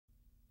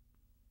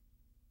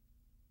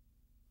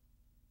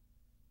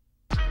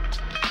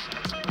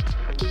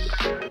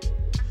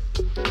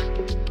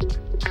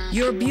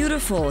You're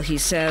beautiful, he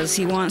says.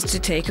 He wants to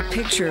take a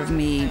picture of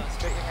me.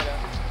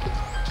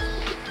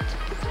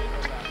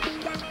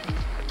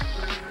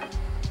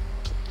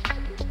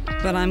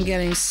 But I'm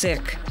getting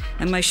sick,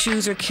 and my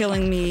shoes are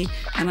killing me,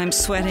 and I'm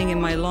sweating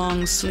in my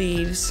long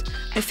sleeves.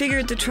 I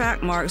figured the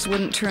track marks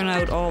wouldn't turn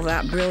out all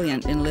that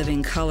brilliant in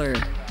living color.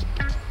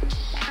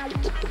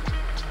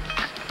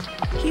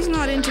 He's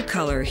not into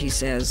color, he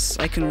says.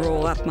 I can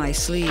roll up my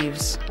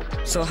sleeves.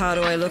 So how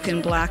do I look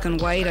in black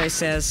and white, I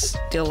says.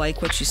 Still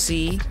like what you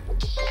see?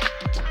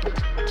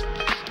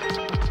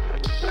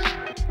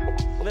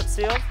 Lip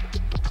sealed?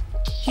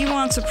 He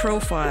wants a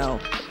profile.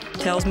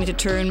 Tells me to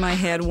turn my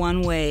head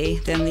one way,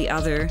 then the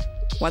other.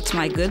 What's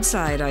my good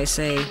side, I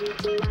say.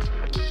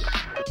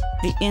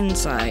 The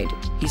inside,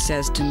 he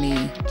says to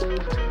me.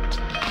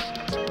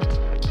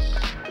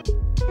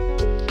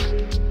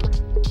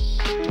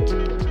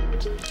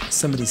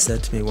 Somebody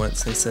said to me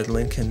once, they said,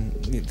 Lincoln,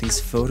 these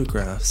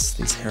photographs,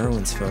 these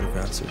Heroines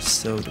photographs are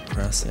so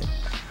depressing.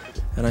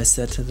 And I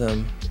said to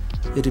them,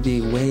 it'd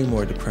be way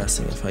more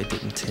depressing if I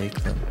didn't take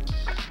them.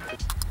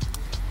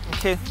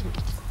 Okay,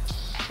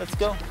 let's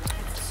go.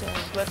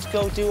 Let's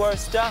go do our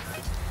stuff.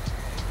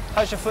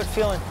 How's your foot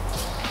feeling?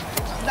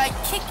 Like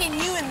kicking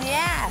you in the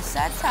ass,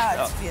 that's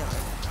how it's feeling.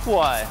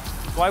 Why?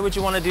 Why would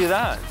you want to do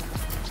that?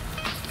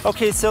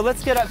 Okay, so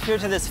let's get up here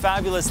to this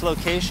fabulous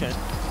location.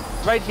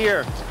 Right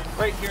here,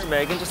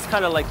 Megan, just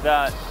kind of like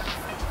that.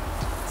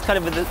 It's kind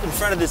of in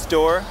front of this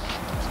door.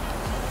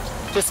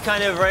 Just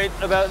kind of right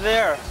about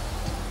there.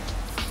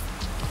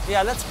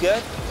 Yeah, that's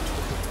good.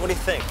 What do you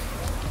think?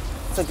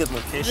 It's a good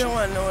location. You don't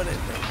want to know what I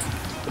think.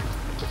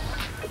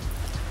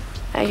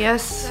 I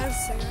guess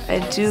I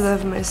do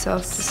love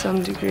myself to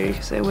some degree,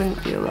 because I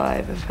wouldn't be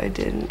alive if I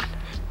didn't.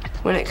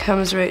 When it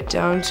comes right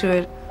down to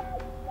it,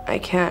 I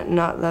can't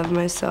not love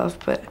myself,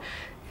 but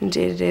in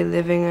day-to-day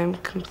living, I'm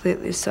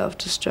completely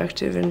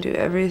self-destructive and do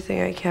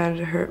everything I can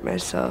to hurt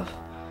myself.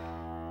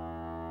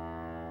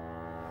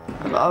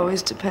 I've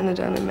always depended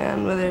on a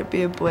man, whether it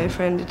be a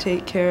boyfriend to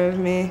take care of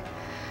me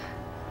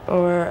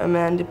or a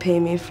man to pay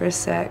me for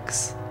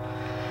sex.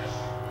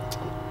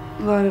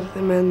 A lot of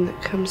the men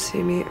that come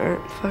see me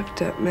aren't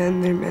fucked up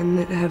men. They're men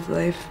that have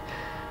life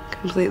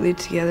completely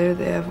together.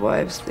 They have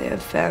wives, they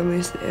have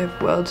families, they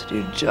have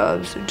well-to-do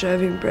jobs, they're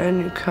driving brand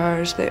new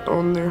cars, they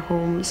own their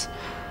homes.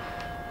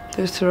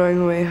 They're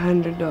throwing away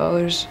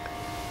 $100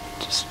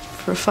 just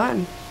for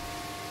fun.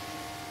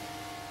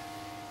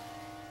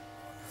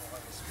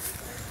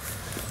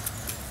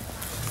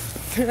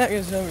 You're not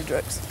gonna sell me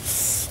drugs.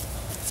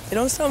 If you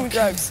don't sell me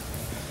drugs,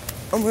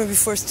 I'm gonna be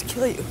forced to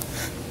kill you.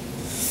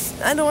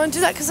 I don't want to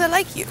do that because I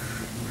like you.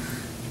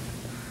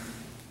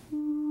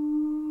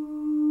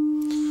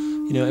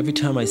 You know, every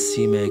time I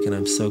see Megan,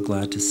 I'm so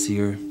glad to see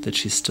her, that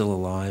she's still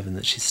alive and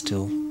that she's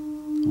still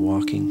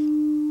walking.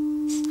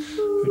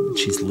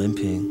 She's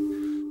limping.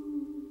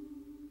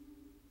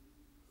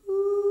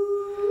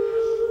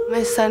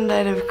 My son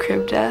died of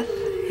crib death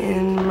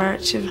in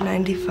March of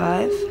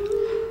 '95.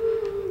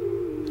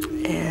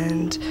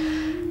 And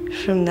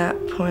from that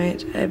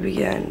point, I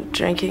began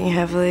drinking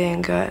heavily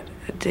and got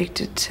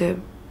addicted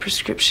to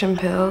prescription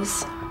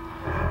pills.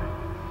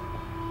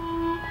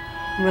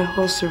 My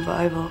whole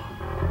survival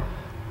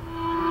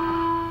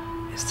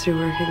is through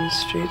working the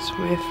streets.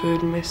 My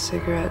food, my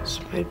cigarettes,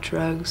 my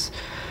drugs,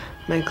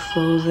 my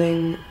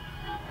clothing,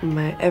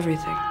 my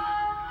everything.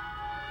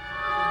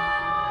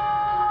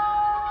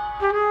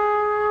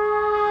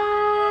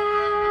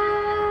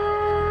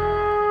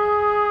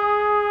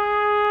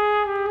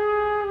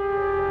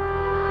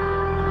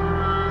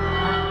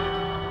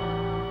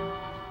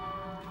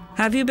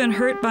 Have you been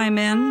hurt by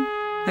men?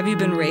 Have you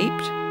been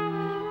raped?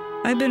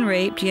 I've been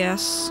raped,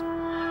 yes.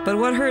 But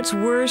what hurts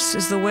worse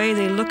is the way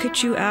they look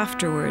at you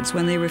afterwards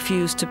when they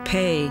refuse to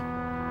pay,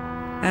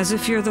 as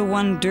if you're the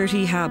one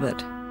dirty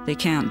habit they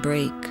can't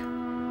break.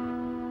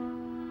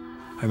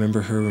 I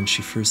remember her when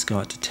she first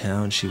got to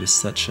town. She was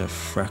such a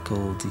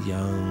freckled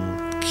young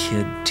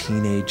kid,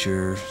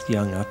 teenager,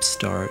 young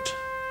upstart.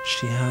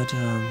 She had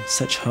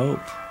such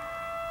hope.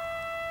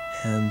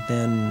 And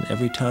then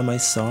every time I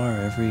saw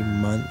her, every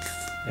month,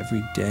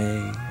 every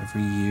day,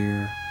 every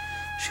year,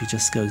 she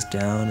just goes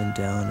down and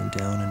down and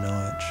down a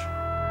notch.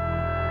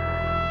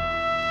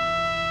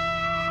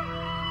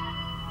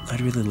 I'd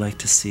really like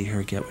to see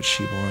her get what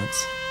she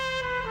wants.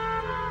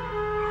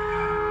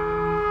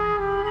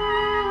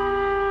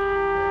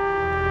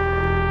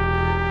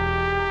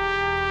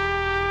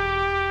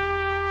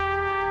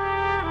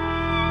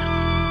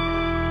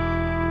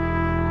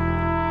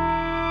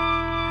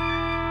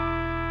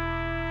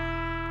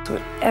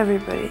 What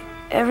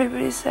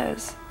everybody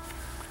says.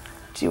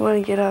 Do you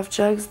want to get off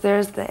drugs?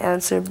 There's the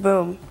answer.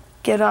 Boom.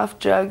 Get off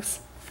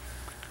drugs.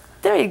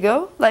 There you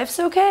go. Life's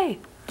okay.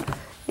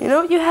 You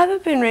know, you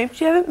haven't been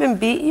raped, you haven't been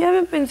beat, you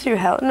haven't been through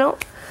hell. No,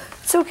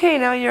 it's okay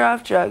now, you're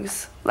off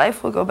drugs.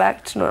 Life will go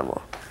back to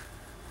normal.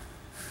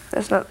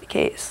 That's not the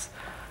case.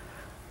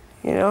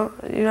 You know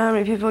how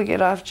many people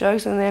get off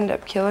drugs and they end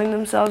up killing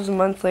themselves a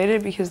month later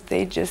because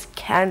they just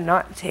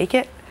cannot take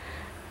it?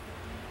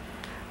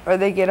 Or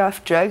they get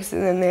off drugs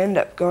and then they end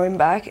up going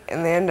back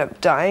and they end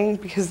up dying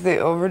because they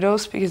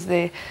overdose, because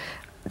they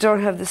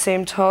don't have the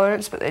same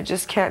tolerance, but they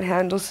just can't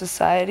handle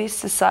society.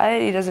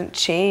 Society doesn't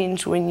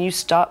change when you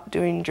stop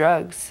doing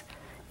drugs.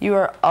 You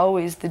are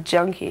always the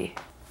junkie.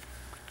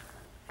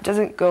 It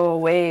doesn't go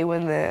away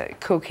when the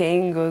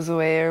cocaine goes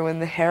away or when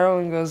the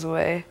heroin goes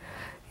away.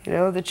 You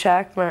know, the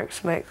track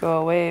marks might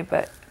go away,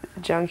 but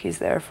the junkie's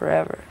there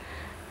forever.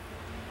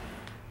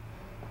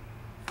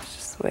 It's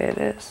just the way it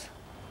is.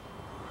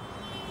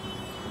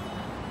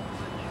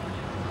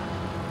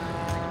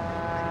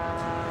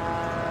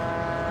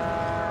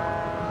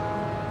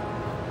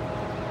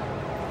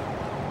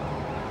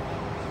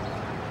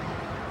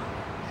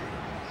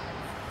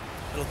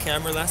 Little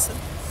camera lesson.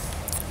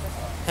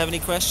 Have any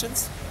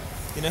questions?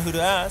 You know who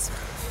to ask.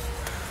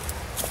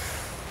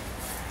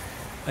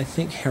 I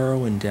think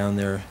heroin down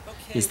there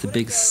is the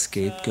big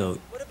scapegoat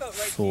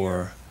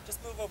for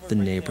the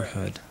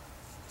neighborhood.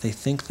 They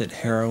think that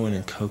heroin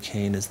and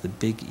cocaine is the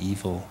big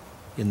evil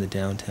in the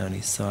downtown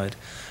Eastside.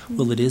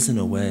 Well, it is in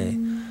a way,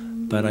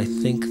 but I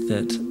think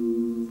that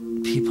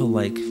people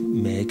like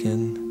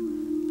Megan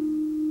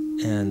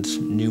and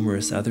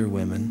numerous other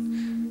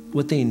women,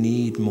 what they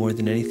need more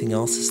than anything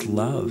else is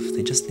love.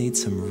 They just need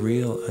some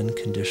real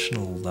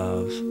unconditional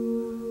love.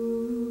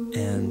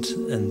 And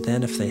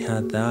then if they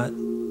had that,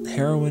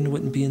 heroin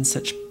wouldn't be in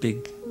such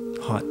big,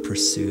 hot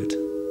pursuit,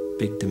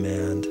 big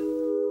demand.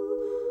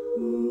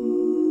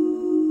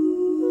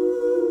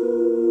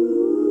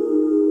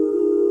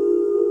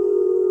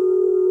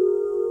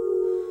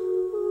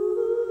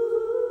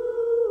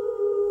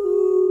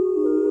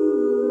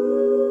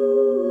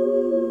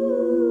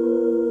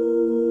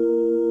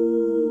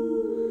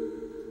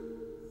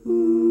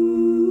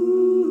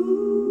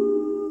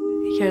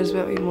 He cares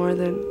about me more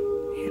than,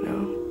 you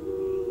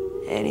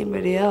know,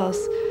 anybody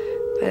else.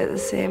 But at the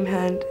same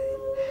hand,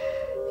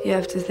 you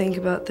have to think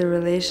about the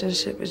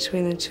relationship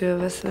between the two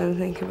of us and then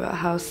think about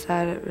how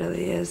sad it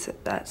really is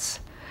that that's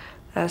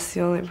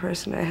the only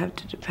person I have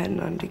to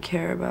depend on to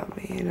care about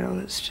me, you know?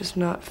 It's just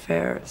not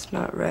fair, it's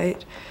not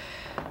right.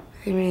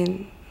 I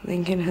mean,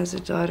 Lincoln has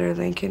a daughter,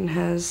 Lincoln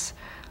has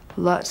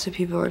lots of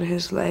people in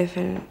his life,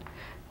 and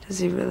does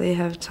he really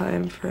have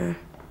time for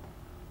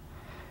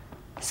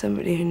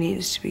somebody who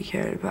needs to be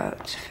cared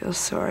about to feel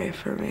sorry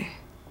for me?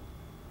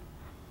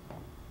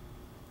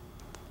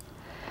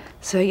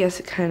 So I guess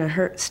it kind of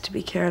hurts to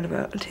be cared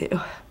about, too.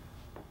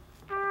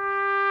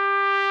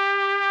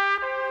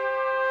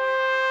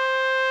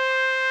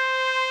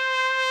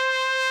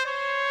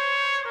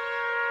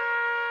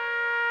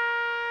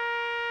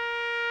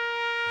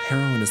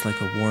 Heroin is like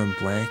a warm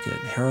blanket.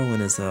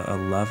 Heroin is a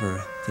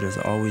lover that is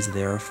always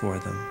there for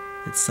them.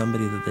 It's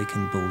somebody that they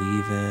can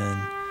believe in,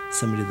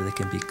 somebody that they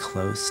can be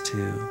close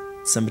to,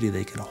 somebody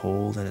they can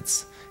hold, and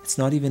it's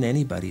not even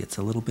anybody, it's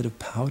a little bit of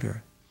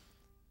powder.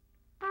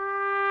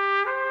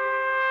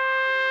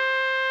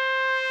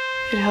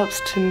 It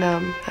helps to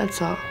numb,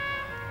 that's all.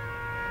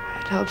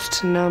 It helps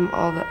to numb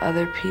all the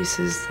other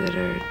pieces that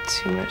are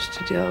too much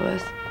to deal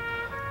with.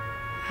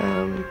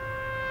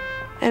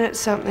 And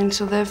it's something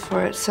to live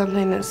for. It's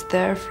something that's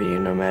there for you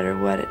no matter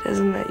what. It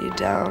doesn't let you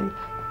down.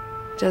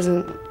 It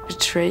doesn't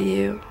betray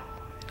you.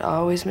 It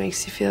always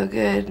makes you feel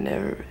good.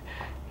 Never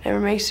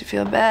makes you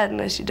feel bad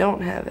unless you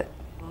don't have it.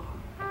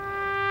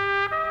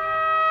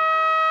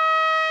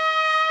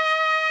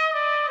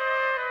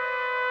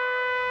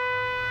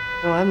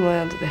 Well, I'm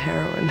loyal to the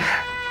heroin.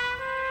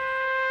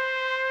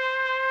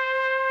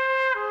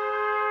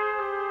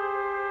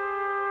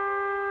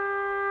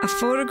 A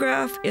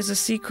photograph is a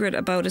secret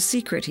about a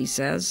secret, he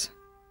says.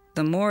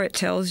 The more it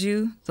tells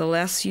you, the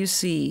less you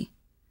see.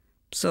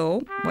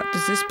 So, what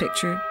does this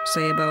picture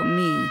say about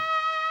me?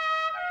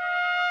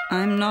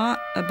 I'm not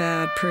a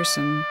bad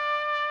person.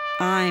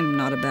 I'm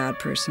not a bad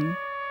person.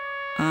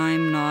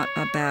 I'm not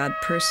a bad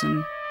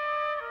person.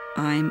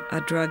 I'm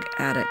a drug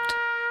addict.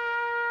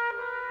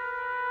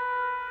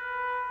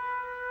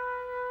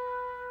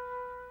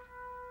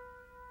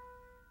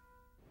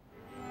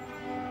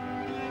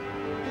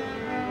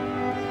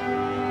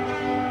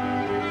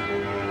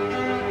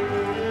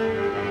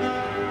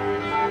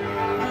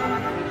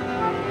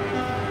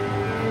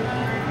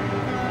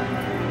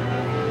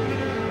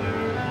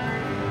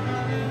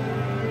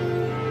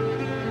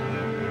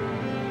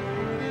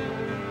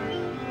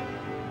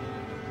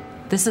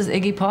 This is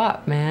Iggy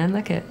Pop, man.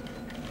 Look at.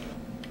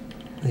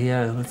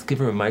 Yeah, let's give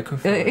her a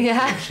microphone.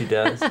 Yeah. She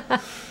does. I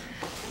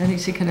think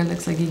she kind of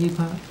looks like Iggy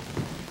Pop.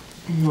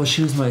 Well,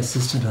 she was my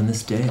assistant on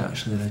this day,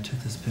 actually, that I took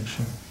this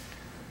picture.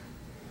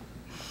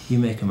 You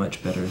make a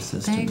much better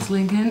assistant. Thanks,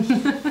 Lincoln.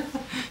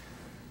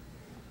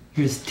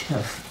 Here's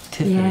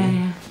Tiffany.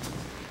 Yeah.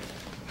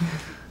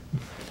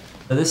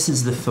 Now, this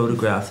is the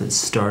photograph that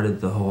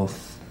started the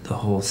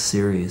whole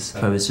series.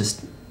 I was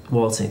just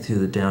waltzing through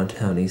the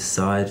downtown East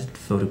Side,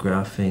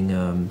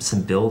 photographing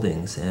some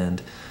buildings, and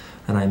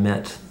I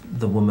met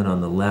the woman on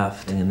the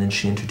left, and then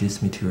she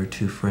introduced me to her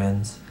two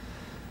friends.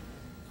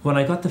 When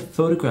I got the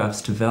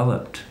photographs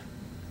developed,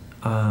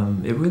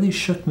 it really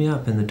shook me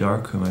up in the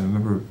darkroom. I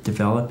remember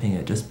developing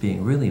it, just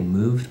being really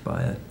moved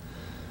by it.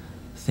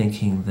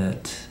 thinking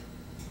that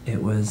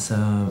it was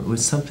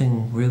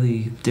something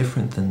really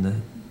different than the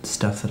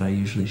stuff that I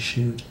usually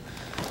shoot.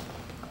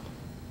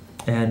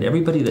 And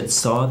everybody that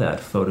saw that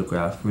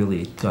photograph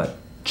really got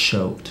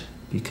choked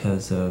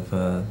because of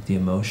the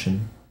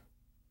emotion.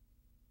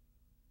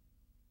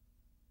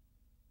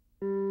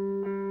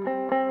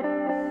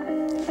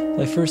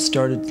 I first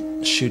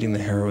started shooting the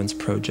Heroines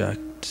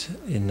project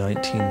in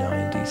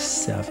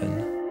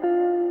 1997.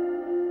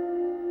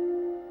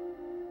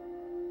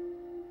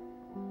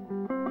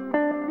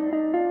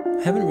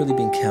 I haven't really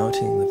been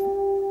counting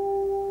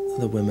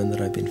the women that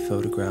I've been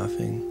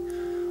photographing.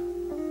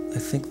 I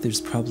think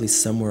there's probably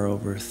somewhere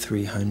over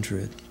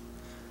 300.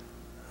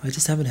 I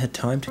just haven't had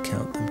time to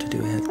count them, to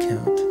do a head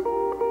count.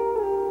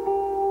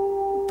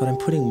 But I'm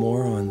putting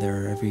more on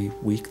there every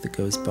week that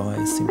goes by.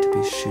 I seem to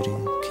be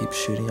keep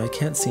shooting. I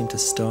can't seem to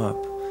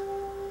stop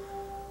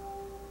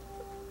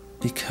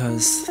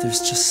because there's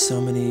just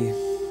so many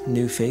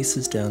new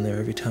faces down there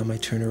every time I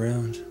turn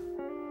around.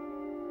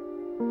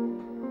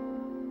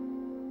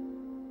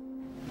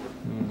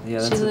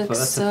 Yeah, she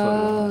looks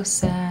so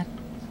sad.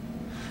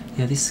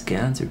 Yeah, these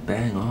scans are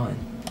bang on.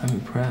 I'm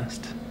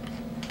impressed.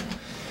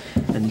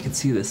 And you can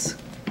see this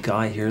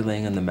guy here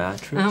laying on the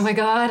mattress. Oh my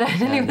God, I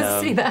didn't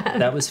even see that.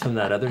 That was from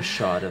that other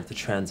shot of the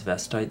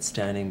transvestite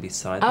standing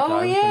beside the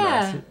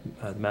guy with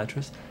the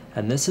mattress.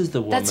 And this is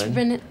the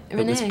woman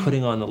that was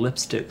putting on the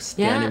lipstick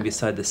standing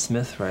beside the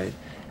Smithright.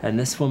 And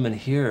this woman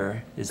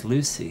here is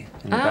Lucy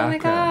in the background. Oh my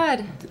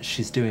God.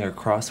 She's doing her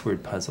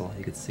crossword puzzle.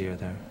 You could see her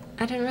there.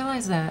 I didn't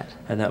realize that.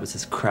 And that was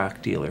this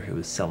crack dealer who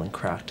was selling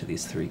crack to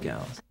these three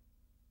gals.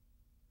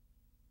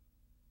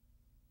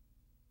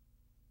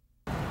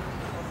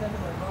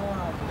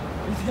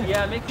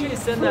 Yeah, make sure you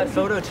send that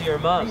photo to your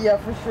mom. Yeah,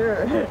 for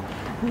sure.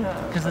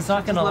 Because it's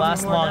not going to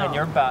last long in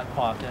your back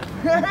pocket.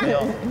 Yeah,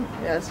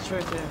 that's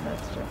true too,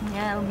 that's true.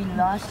 Yeah, it'll be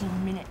lost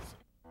in minutes.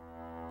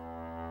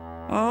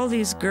 All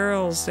these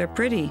girls, they're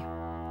pretty.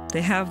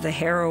 They have the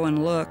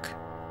heroine look.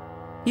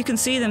 You can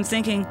see them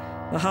thinking,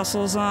 the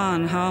hustle's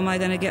on. How am I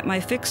going to get my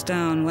fix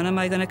down? When am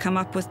I going to come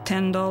up with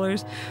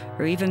 $10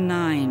 or even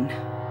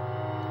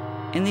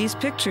 $9? In these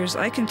pictures,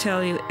 I can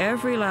tell you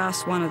every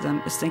last one of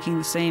them is thinking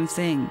the same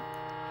thing.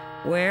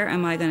 Where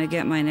am I going to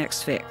get my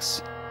next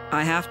fix?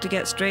 I have to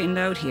get straightened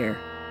out here.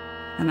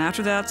 And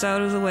after that's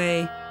out of the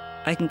way,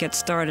 I can get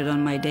started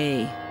on my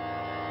day.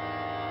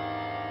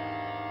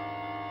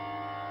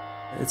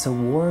 It's a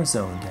war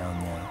zone down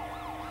there.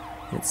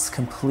 It's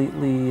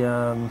completely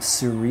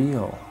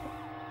surreal.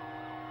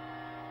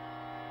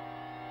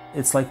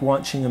 It's like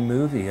watching a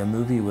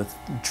movie with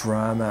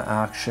drama,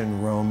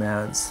 action,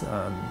 romance,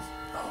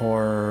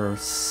 horror,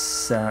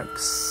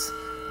 sex,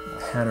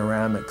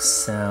 panoramic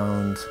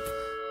sound.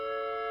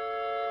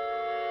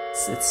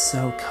 It's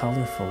so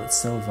colorful, it's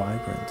so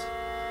vibrant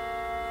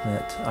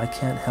that I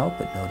can't help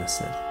but notice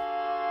it.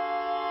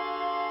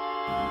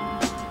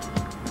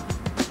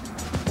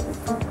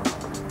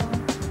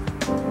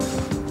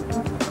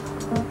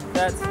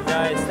 That's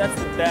nice,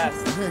 that's the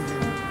best.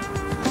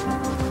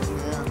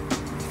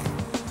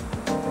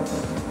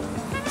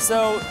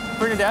 So,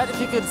 Bernadette, if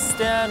you could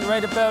stand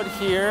right about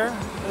here.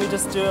 Let me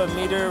just do a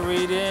meter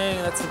reading.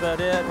 That's about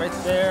it, right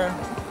there.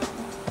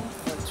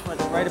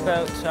 Right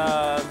about,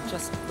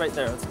 just right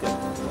there, that's good.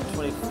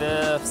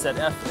 25th, set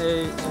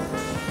F8.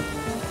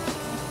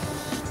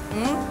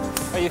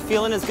 Are you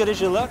feeling as good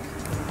as you look?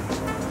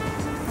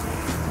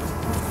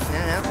 I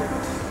don't know.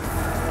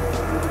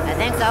 I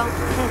think so.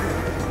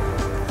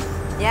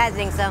 Yeah, I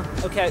think so.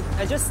 Okay,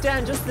 and just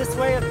stand just this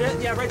way a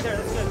bit. Yeah, right there,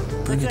 that's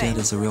good. Bernadette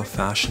is a real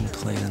fashion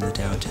plate in the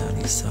downtown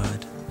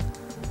Eastside.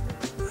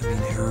 I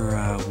mean,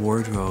 her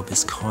wardrobe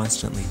is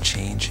constantly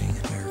changing,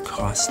 and her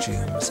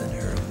costumes and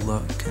her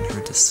look and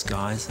her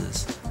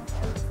disguises.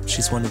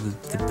 She's one of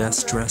the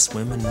best dressed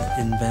women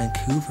in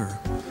Vancouver,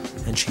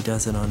 and she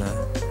does it on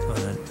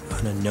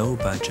a no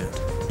budget,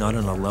 not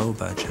on a low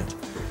budget.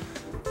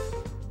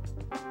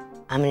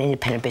 I'm an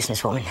independent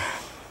businesswoman.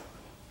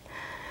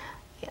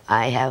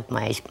 I have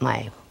my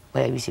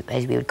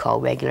as we would call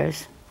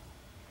regulars.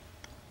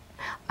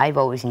 I've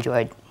always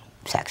enjoyed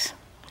sex,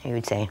 I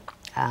would say.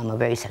 I'm a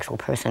very sexual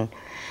person.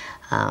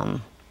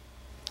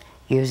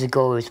 Years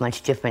ago, it was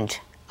much different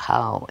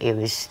how it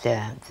was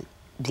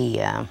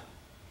the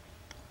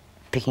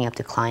picking up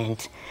the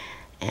client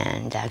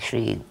and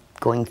actually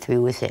going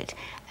through with it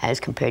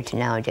as compared to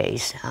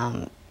nowadays.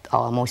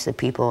 Most of the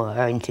people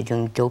are into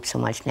doing dope so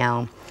much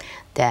now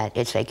that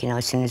it's like, you know,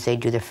 as soon as they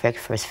do their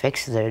first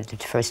fix, the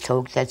first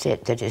toke, that's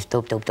it. They're just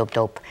dope, dope, dope,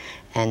 dope,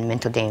 and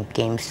mental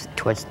games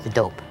towards the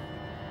dope.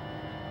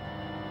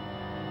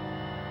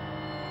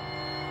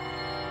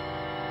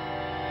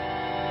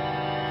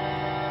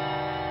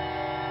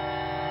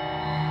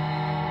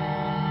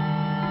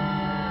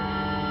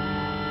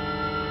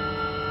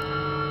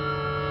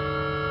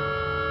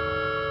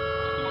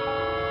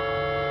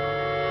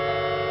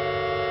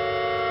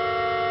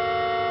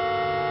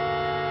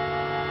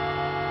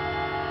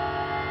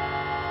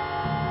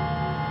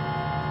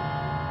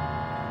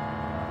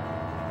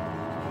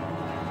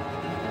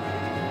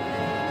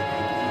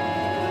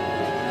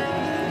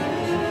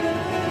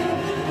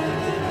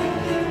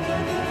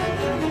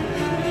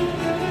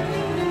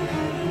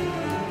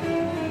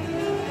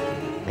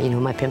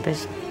 pimp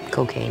is?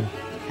 Cocaine.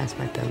 That's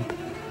my pimp.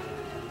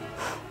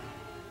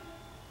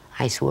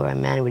 I swore a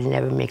man would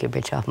never make a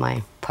bitch off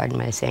my, pardon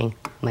my saying,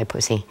 my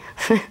pussy.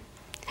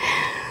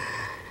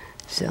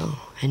 So,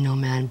 and no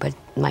man, but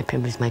my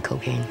pimp is my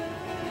cocaine.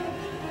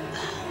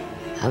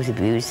 I was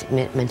abused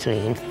mentally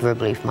and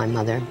verbally from my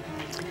mother.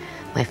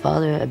 My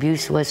father,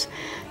 abuse was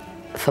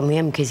from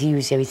him because he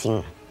was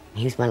everything.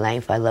 He was my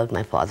life. I loved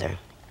my father.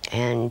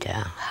 And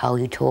how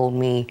he told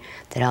me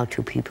that how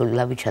two people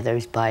love each other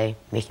is by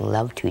making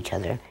love to each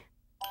other.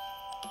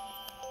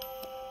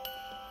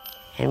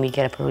 And we'd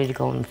get up early to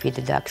go and feed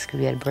the ducks because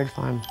we had a bird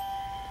farm.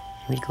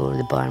 And we'd go to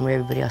the barn where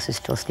everybody else is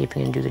still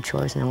sleeping and do the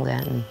chores and all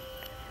that. And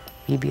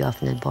we'd be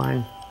off in the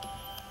barn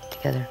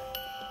together.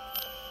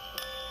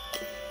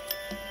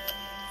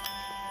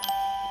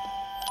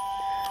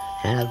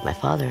 And I loved my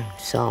father,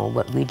 so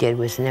what we did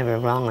was never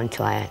wrong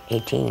until I was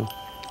 18,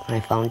 when I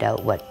found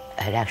out what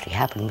had actually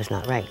happened was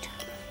not right.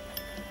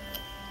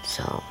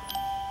 So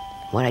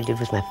what I did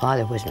with my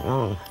father wasn't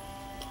wrong.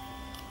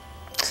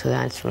 So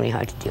that's really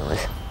hard to deal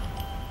with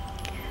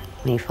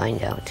when you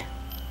find out.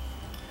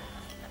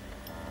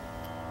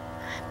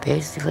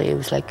 Basically, it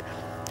was like,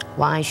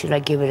 why should I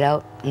give it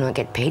out and not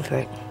get paid for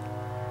it?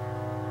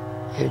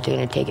 If they're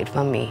gonna take it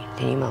from me,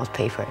 then you might as well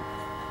pay for it.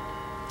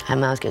 I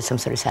might as well get some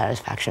sort of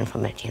satisfaction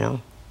from it, you know,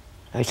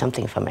 or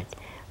something from it,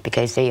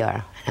 because they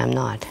are, and I'm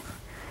not.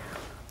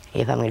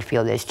 If I'm gonna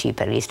feel this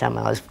cheap, at least I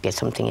might as well get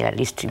something at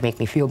least to make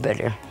me feel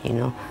better, you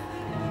know.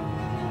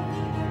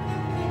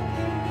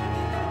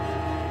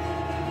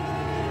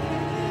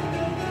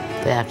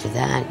 But after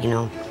that, you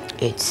know,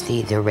 it's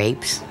the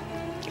rapes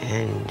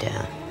and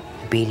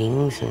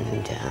beatings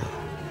and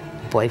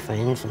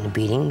boyfriends and the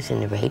beatings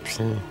and the rapes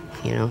and,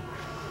 you know,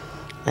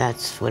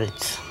 that's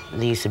what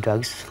the use of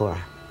drugs is for.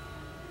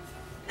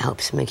 It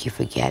helps make you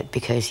forget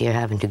because you're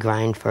having to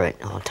grind for it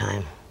all the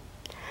time.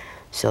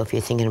 So if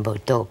you're thinking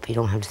about dope, you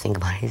don't have to think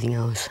about anything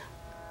else.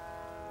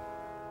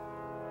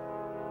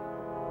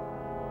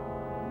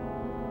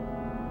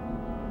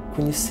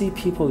 When you see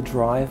people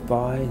drive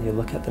by and you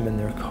look at them in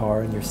their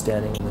car and you're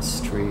standing in the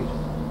street,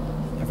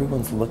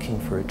 everyone's looking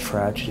for a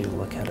tragedy to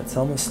look at. It's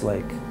almost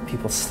like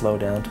people slow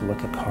down to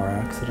look at a car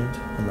accident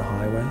on the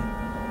highway.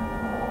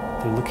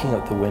 They're looking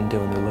out the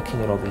window and they're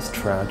looking at all these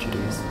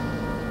tragedies,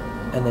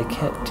 and they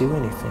can't do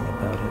anything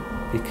about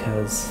it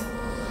because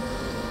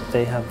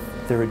they have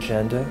their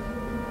agenda,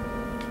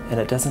 and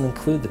it doesn't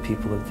include the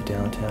people of the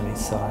downtown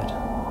Eastside.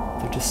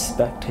 They're just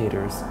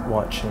spectators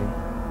watching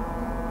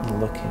and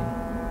looking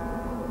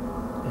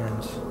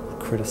and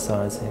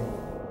criticizing.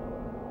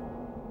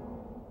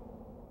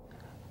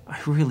 I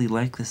really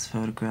like this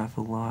photograph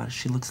a lot.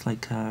 She looks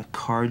like a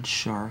card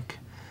shark.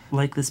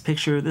 Like this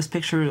picture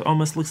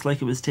almost looks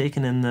like it was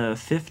taken in the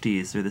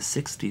 50s or the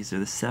 60s or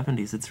the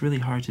 70s. It's really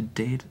hard to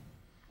date.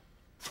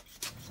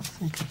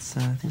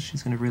 I think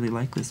she's gonna really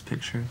like this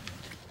picture.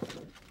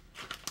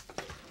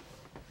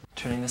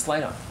 Turning this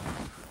light on.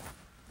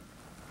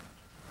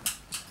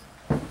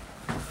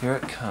 Here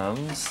it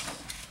comes.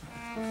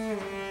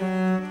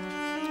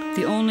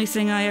 The only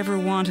thing I ever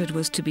wanted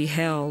was to be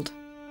held.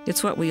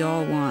 It's what we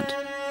all want.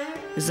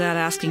 Is that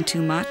asking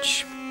too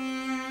much?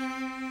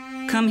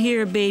 Come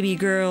here, baby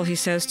girl, he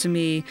says to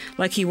me,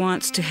 like he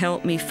wants to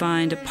help me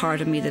find a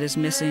part of me that is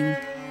missing.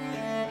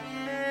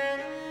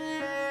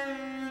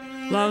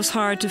 Love's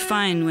hard to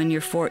find when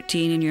you're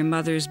 14 and your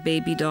mother's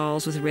baby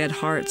dolls with red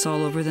hearts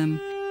all over them,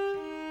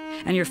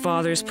 and your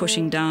father's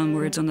pushing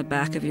downwards on the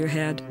back of your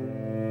head.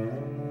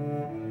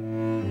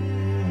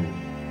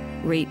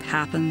 Rape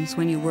happens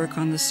when you work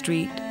on the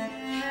street.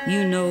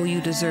 You know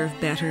you deserve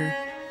better,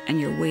 and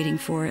you're waiting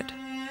for it.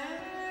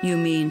 You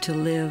mean to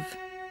live.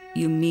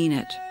 You mean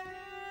it.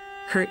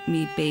 Hurt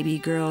me, baby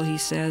girl, he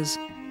says.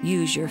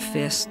 Use your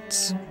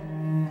fists.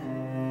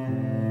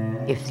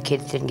 If the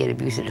kids didn't get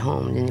abused at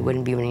home, then they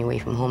wouldn't be running away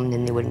from home,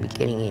 then they wouldn't be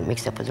getting it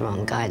mixed up with the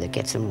wrong guy that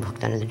gets them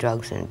hooked onto the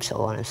drugs and so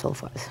on and so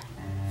forth.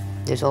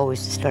 There's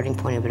always the starting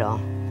point of it all.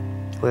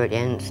 Where it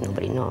ends,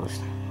 nobody knows.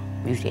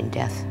 Usually in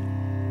death.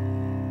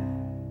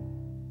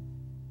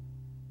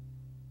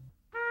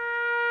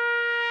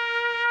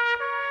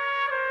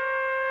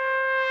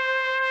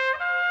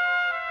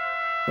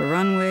 The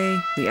runway,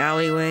 the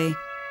alleyway,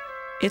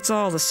 it's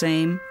all the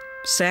same.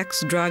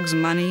 Sex, drugs,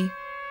 money,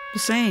 the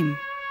same.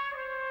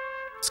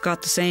 It's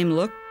got the same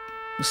look,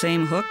 the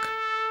same hook,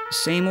 the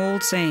same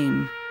old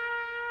same.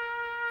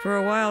 For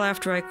a while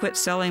after I quit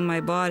selling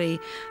my body,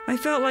 I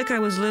felt like I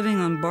was living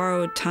on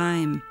borrowed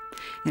time,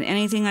 and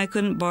anything I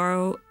couldn't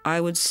borrow, I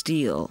would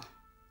steal.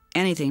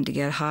 Anything to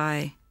get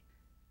high,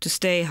 to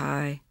stay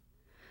high.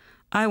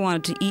 I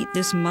wanted to eat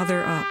this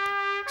mother up,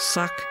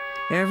 suck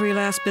every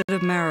last bit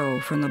of marrow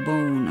from the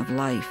bone of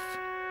life.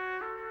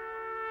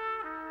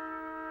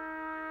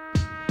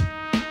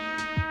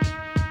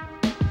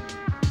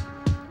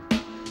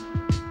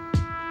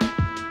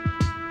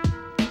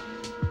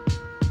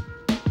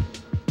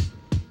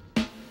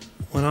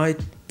 When I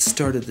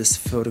started this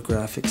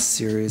photographic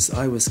series,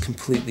 I was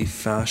completely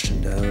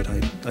fashioned out.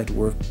 I'd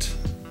worked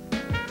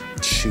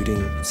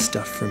shooting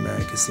stuff for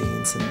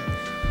magazines and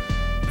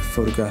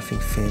photographing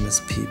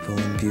famous people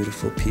and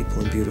beautiful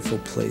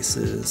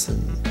places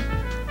and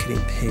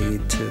getting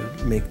paid to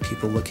make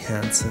people look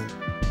handsome.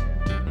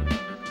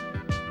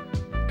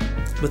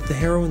 With the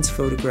Heroines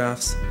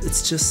photographs,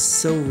 it's just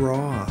so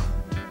raw,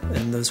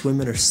 and those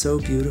women are so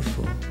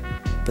beautiful,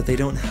 but they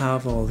don't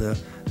have all the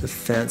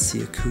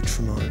fancy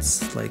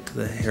accoutrements like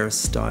the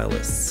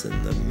hairstylists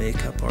and the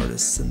makeup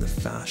artists and the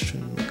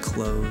fashion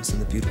clothes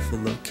and the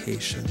beautiful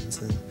locations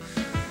and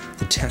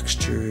the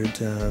textured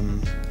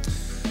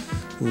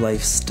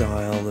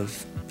lifestyle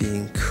of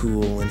being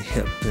cool and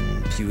hip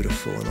and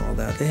beautiful and all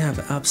that. They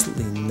have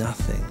absolutely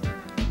nothing.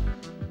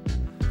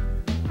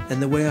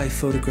 And the way I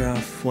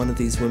photograph one of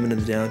these women in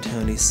the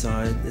downtown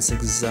Eastside is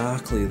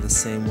exactly the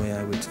same way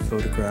I would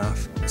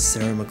photograph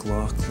Sarah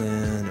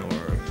McLachlan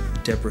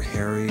or Deborah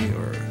Harry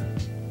or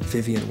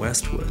Vivienne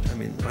Westwood. I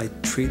mean, I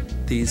treat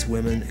these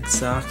women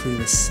exactly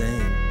the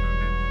same.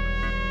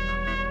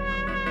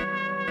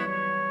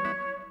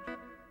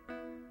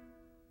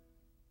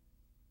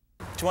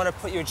 Do you want to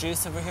put your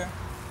juice over here?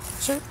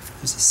 Sure.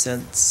 There's a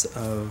sense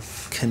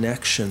of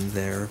connection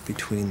there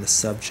between the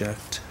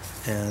subject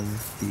and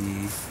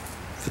the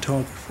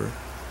photographer,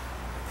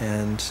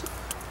 and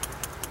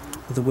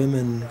the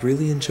women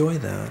really enjoy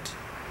that.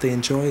 They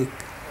enjoy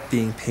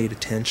being paid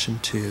attention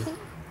to.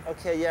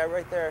 Okay, yeah,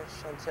 right there,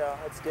 Chantal,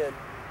 that's good.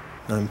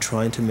 I'm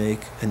trying to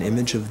make an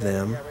image of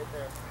them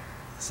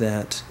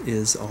that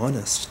is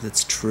honest,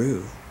 that's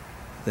true,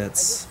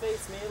 that's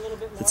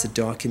a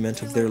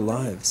document of their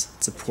lives.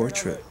 It's a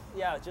portrait.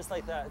 Yeah, just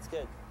like that, it's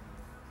good.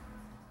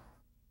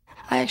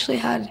 I actually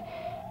had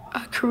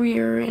a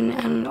career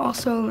and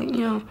also,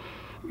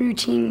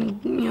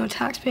 routine,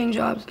 tax-paying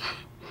jobs.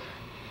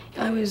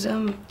 I was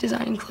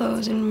designing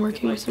clothes and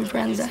working with some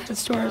friends that had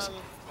stores,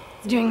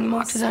 doing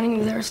mock designing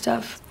of their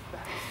stuff.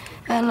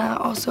 And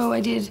also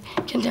I did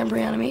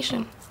contemporary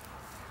animation.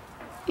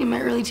 In my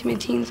early to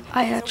mid-teens,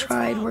 I had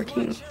tried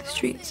working the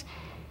streets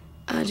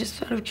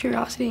just out of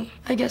curiosity.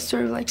 I guess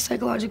sort of like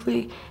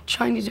psychologically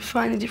trying to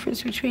define the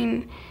difference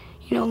between,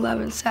 love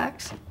and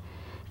sex.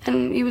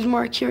 And it was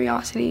more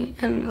curiosity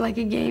and like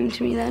a game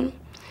to me then.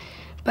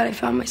 But I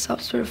found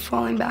myself sort of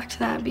falling back to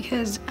that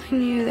because I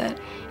knew that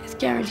it's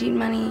guaranteed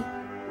money.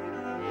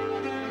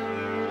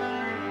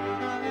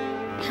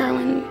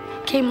 Heroin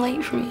came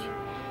late for me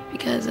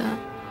because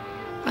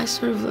I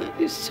sort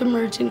of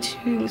submerged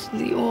into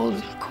the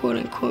old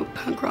quote-unquote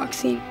punk rock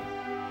scene.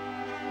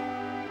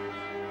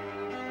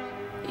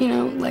 You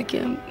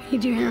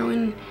do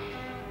heroin,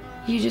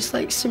 you just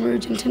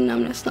submerge into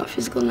numbness, not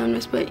physical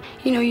numbness, but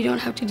you don't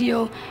have to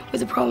deal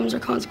with the problems or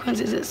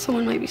consequences that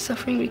someone might be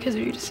suffering because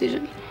of your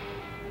decision.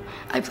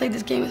 I played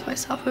this game with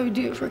myself. I would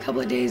do it for a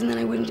couple of days and then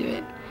I wouldn't do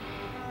it.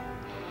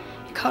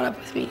 It caught up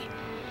with me.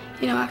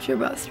 After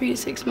about 3 to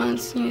 6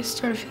 months,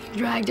 started feeling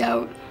dragged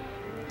out.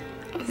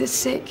 The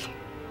sick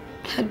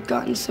had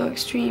gotten so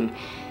extreme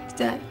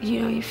that,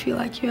 you feel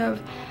like you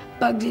have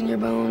bugs in your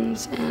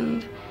bones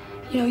and,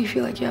 you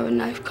feel like you have a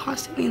knife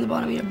constantly in the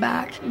bottom of your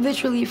back.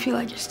 Literally, you feel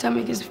like your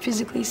stomach is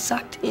physically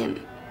sucked in.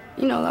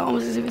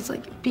 Almost as if it's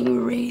like being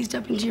raised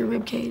up into your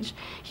rib cage.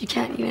 You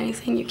can't eat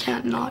anything, you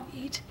can't not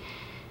eat.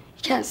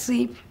 You can't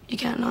sleep, you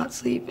can't not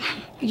sleep.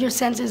 Your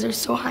senses are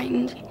so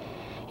heightened.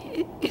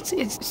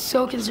 It's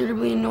so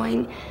considerably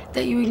annoying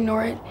that you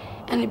ignore it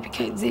and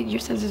your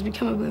senses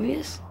become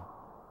oblivious.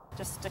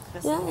 Just stick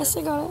this in. I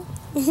still got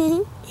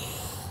it.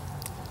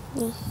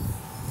 Yeah.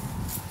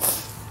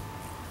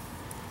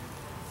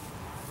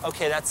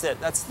 Okay, that's it.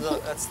 That's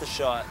the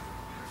shot.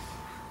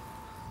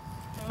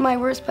 My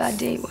worst bad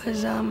date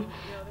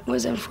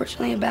was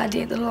unfortunately a bad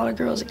date that a lot of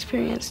girls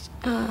experienced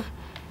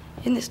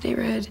in this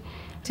neighborhood.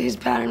 So his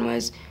pattern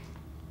was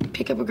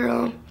pick up a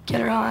girl,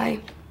 get her high,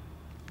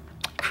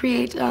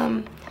 create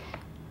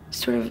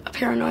sort of a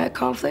paranoia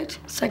conflict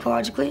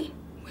psychologically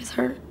with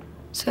her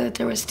so that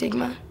there was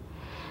stigma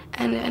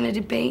and a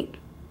debate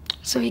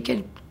so he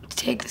could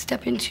take the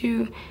step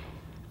into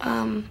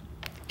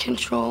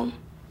control,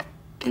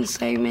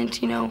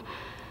 enslavement,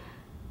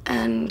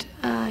 and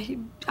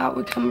out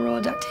would come a roll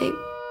of duct tape.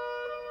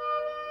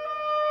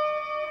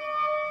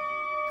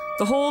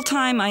 The whole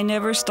time I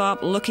never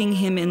stop looking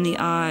him in the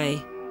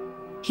eye.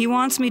 He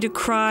wants me to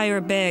cry or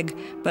beg,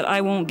 but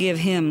I won't give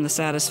him the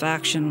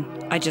satisfaction.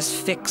 I just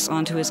fix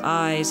onto his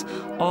eyes,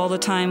 all the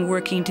time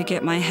working to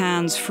get my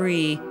hands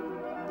free.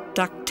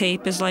 Duct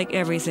tape is like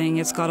everything,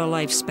 it's got a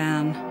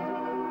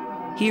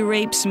lifespan. He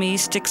rapes me,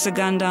 sticks a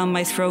gun down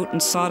my throat and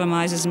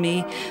sodomizes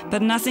me,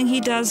 but nothing he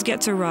does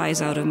gets a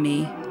rise out of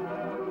me.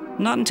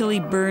 Not until he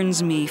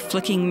burns me,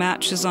 flicking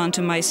matches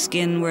onto my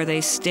skin where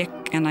they stick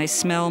and I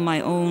smell my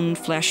own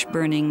flesh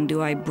burning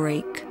do I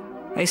break.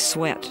 I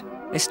sweat.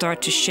 I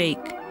start to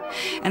shake,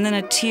 and then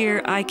a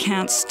tear I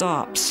can't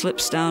stop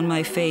slips down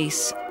my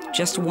face.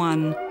 Just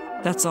one,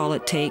 that's all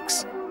it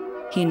takes.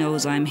 He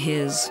knows I'm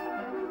his.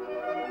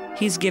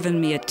 He's given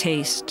me a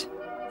taste.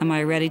 Am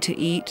I ready to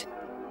eat?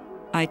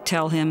 I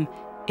tell him,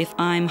 if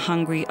I'm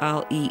hungry,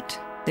 I'll eat.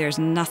 There's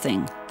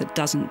nothing that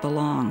doesn't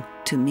belong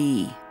to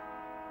me.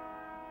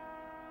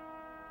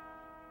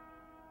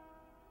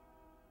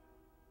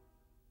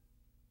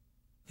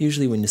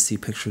 Usually when you see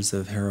pictures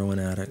of heroin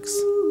addicts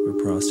or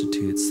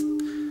prostitutes,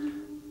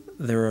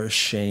 they're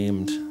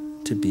ashamed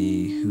to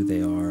be who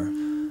they are.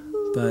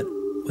 But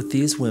with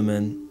these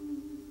women,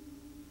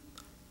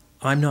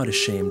 I'm not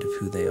ashamed of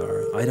who they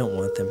are. I don't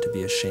want them to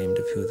be ashamed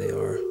of who they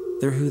are.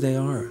 They're who they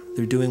are.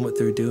 They're doing what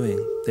they're doing.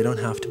 They don't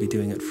have to be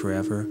doing it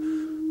forever.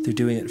 They're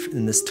doing it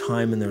in this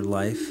time in their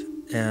life.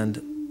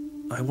 And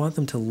I want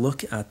them to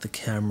look at the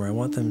camera. I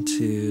want them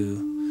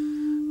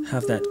to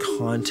have that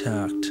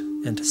contact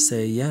and to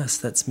say, yes,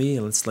 that's me.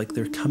 It's like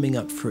they're coming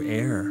up for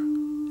air.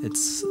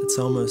 It's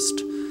almost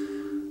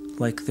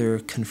like they're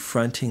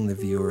confronting the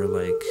viewer,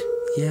 like,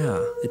 yeah,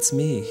 it's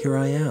me. Here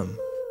I am.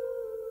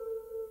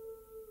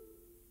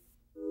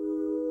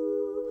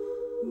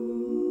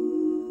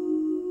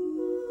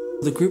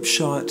 The group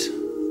shot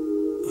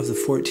of the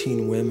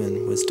 14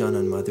 women was done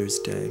on Mother's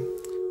Day.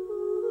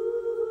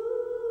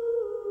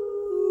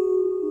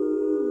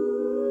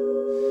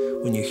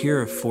 When you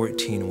hear of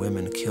 14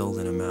 women killed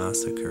in a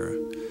massacre,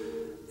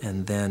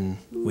 and then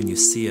when you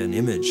see an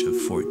image of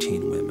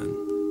 14 women,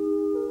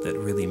 that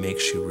really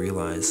makes you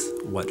realize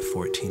what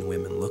 14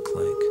 women look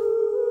like.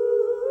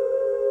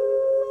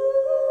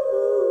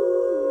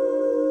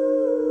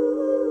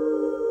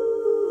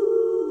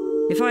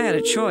 If I had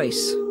a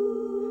choice,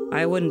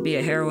 I wouldn't be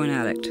a heroin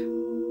addict.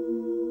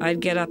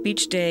 I'd get up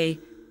each day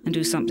and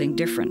do something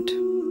different.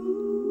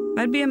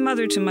 I'd be a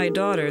mother to my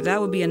daughter. That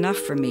would be enough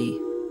for me.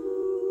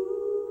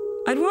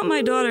 I'd want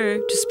my daughter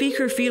to speak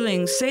her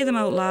feelings, say them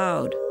out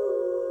loud.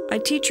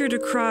 I'd teach her to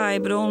cry,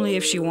 but only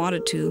if she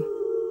wanted to.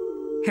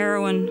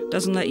 Heroin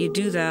doesn't let you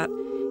do that.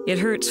 It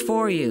hurts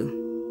for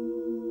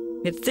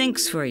you. It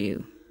thinks for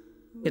you.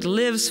 It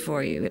lives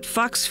for you. It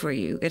fucks for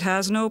you. It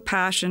has no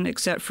passion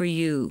except for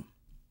you.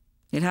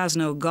 It has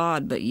no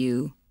God but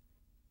you.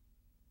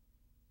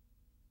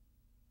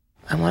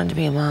 I wanted to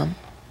be a mom.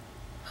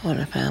 I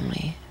wanted a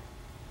family.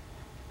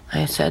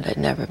 I said I'd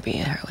never be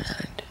a heroin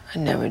addict.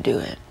 I'd never do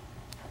it.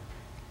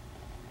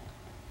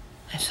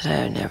 I said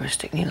I would never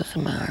stick needles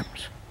in my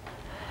arms.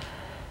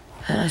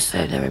 And I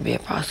said I'd never be a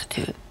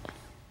prostitute.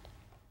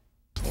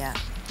 Yeah.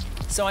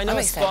 So I know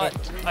a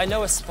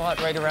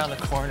spot right around the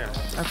corner.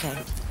 Okay.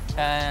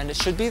 And it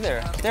should be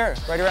there. There,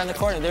 right around the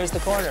corner. There's the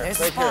corner. There's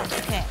right the spot.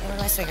 here. Okay,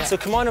 where's my cigarette? So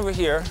come on over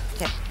here.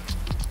 Okay.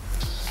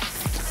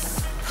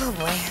 Oh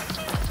boy.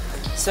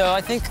 So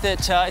I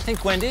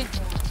think Wendy,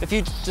 if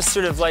you just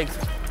sort of like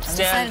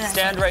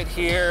stand right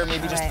here,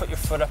 maybe just put your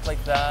foot up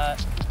like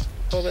that.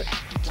 Hold it.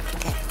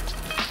 Okay.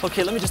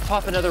 Okay, let me just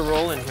pop another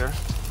roll in here.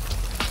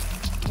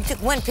 You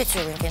took one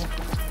picture, Lincoln.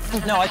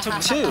 No, I took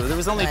two. There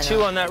was only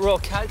two on that roll.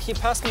 Can you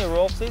pass me a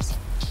roll, please?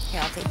 Here,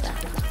 I'll take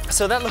that.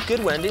 So that looked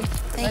good, Wendy.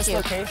 Thank you.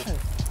 Nice location.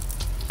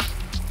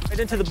 Right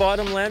into the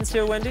bottom lens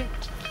here, Wendy.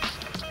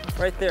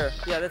 Right there.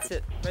 Yeah, that's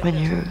it. Right when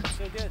there. you're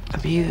So good.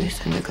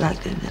 abused and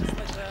neglected and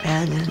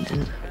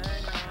abandoned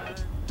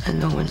and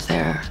no one's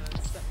there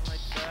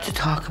to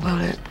talk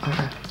about it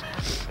or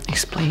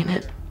explain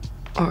it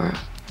or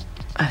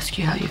ask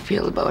you how you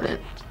feel about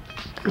it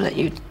and let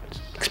you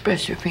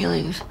express your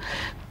feelings,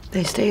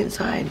 they stay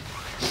inside.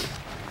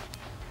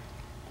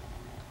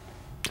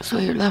 So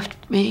you're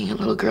left being a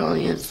little girl on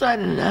the inside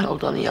and an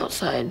adult on the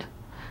outside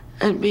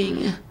and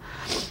being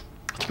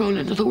thrown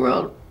into the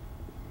world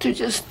to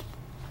just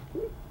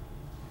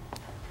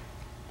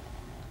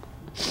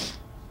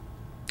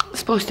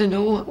supposed to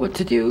know what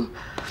to do.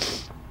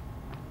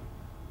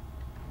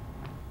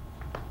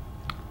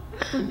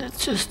 And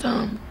it's just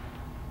not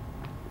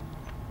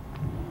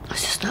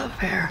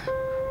fair.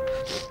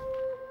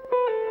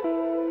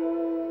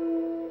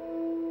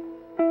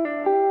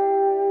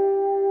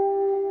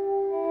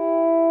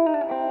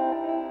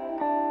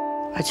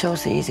 I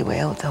chose the easy way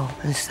out, though,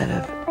 instead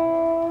of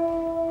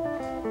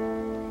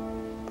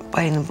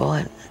biting the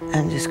bullet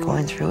and just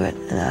going through it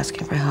and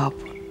asking for help.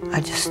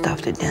 I just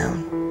stuffed it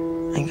down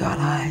and got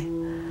high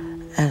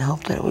and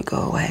hoped that it would go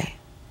away.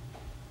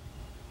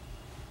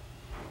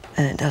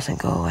 And it doesn't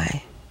go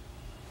away.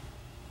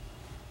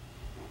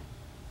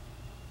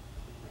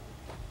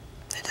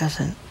 It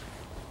doesn't.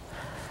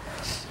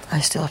 I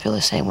still feel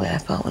the same way I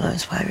felt when I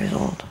was 5 years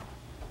old.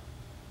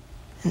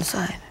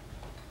 Inside.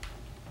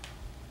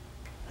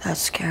 That's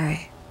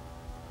scary.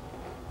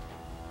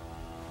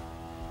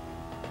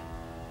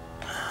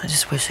 I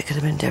just wish it could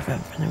have been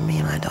different for me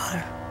and my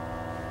daughter.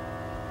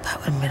 That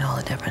would have made all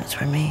the difference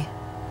for me.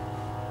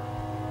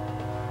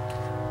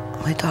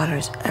 My daughter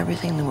is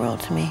everything in the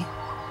world to me.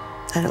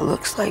 And it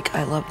looks like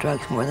I love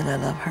drugs more than I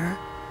love her.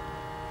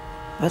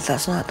 But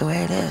that's not the way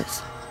it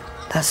is.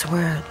 That's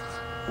where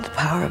the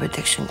power of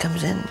addiction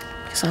comes in.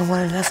 Because I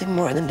wanted nothing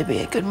more than to be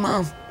a good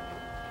mom.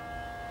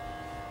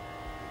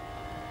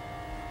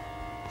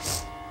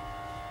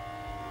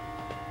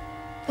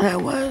 And I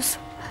was.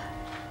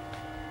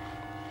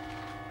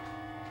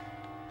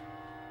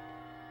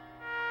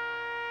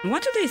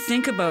 What do they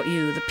think about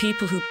you, the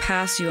people who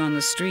pass you on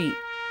the street?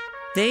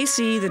 They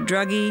see the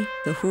druggie,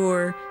 the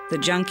whore, the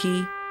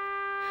junkie.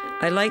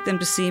 I like them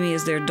to see me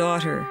as their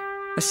daughter,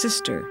 a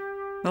sister,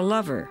 a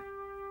lover,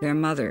 their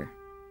mother.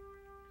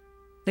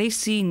 They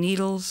see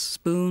needles,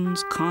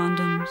 spoons,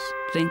 condoms,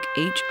 think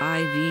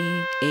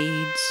HIV,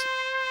 AIDS.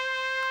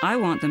 I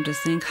want them to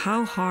think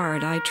how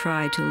hard I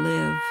try to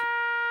live.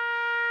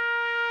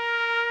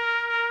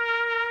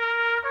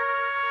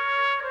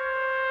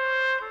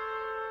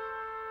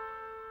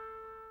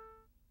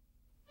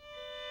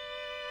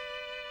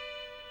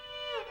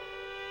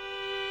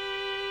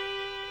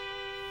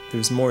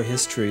 There's more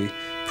history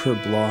per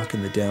block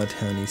in the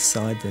downtown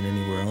Eastside than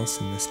anywhere else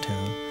in this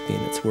town. I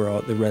mean, it's where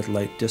all the red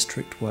light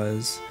district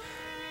was,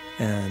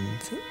 and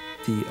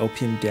the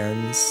opium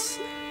dens.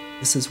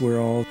 This is where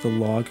all the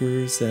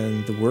loggers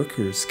and the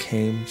workers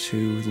came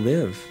to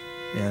live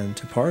and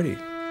to party.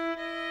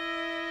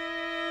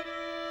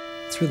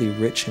 It's really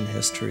rich in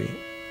history,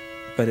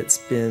 but it's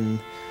been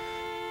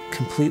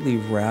completely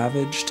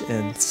ravaged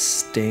and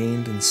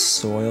stained and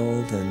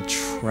soiled and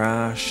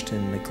trashed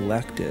and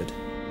neglected.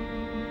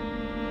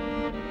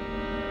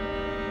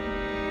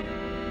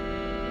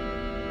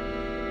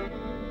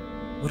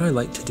 What I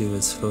like to do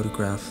is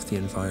photograph the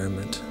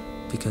environment,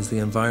 because the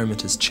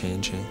environment is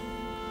changing.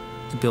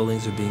 The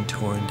buildings are being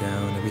torn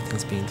down,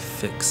 everything's being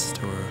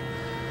fixed or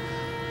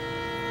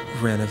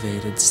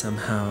renovated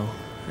somehow,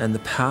 and the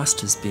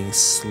past is being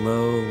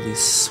slowly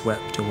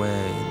swept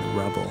away in the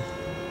rubble,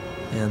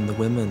 and the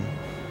women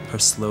are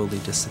slowly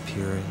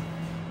disappearing.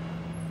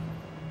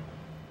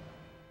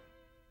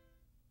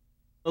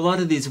 A lot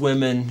of these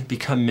women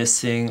become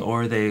missing,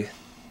 or they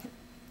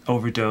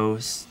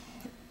overdose,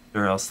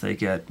 or else they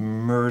get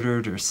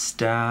murdered or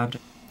stabbed.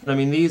 I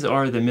mean, these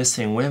are the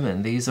missing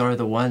women. These are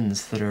the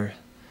ones that are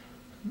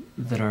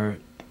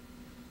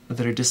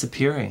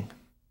disappearing.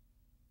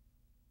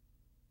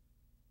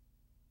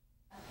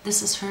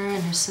 This is her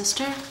and her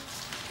sister.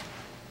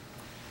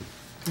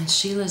 And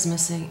Sheila's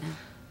missing.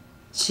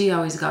 She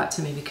always got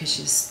to me because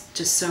she's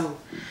just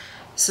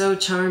so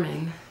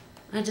charming.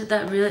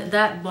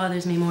 That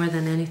bothers me more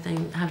than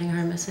anything, having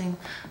her missing.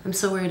 I'm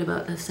so worried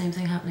about the same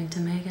thing happening to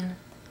Megan.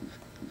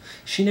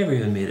 She never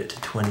even made it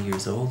to 20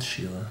 years old,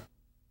 Sheila.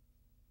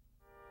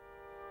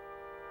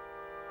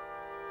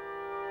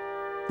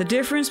 The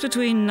difference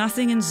between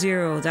nothing and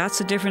zero, that's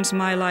the difference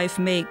my life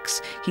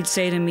makes, he'd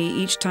say to me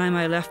each time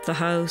I left the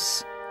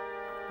house.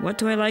 What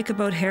do I like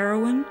about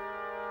heroin?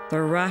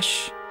 The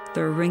rush,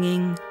 the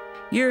ringing.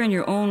 You're in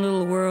your own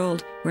little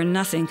world where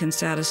nothing can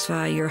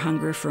satisfy your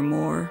hunger for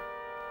more.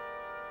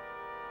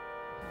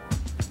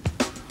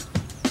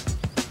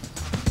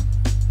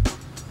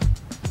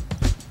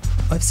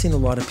 I've seen a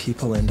lot of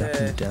people end up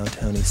in the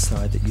downtown east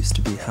side that used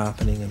to be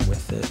happening and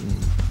with it and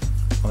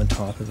on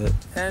top of it.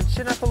 And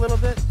chin up a little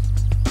bit.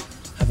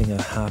 Having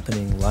a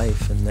happening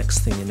life, and next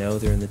thing you know,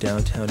 they're in the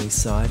downtown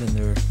east side and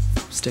they're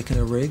sticking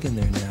a rig in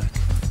their neck.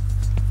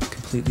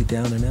 Completely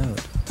down and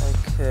out.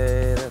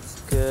 Okay, that's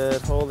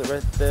good. Hold it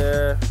right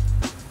there.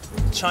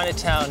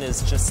 Chinatown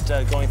is just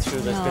going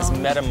through this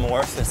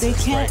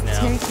metamorphosis right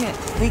now.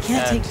 They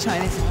can't take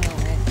Chinatown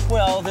away.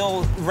 Well,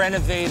 they'll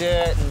renovate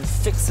it and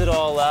fix it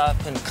all up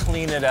and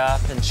clean it up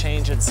and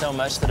change it so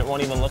much that it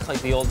won't even look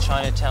like the old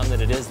Chinatown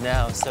that it is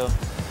now. So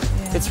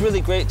it's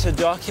really great to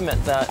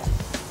document that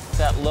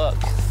look.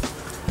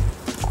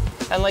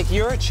 And like,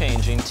 you're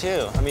changing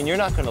too. I mean, you're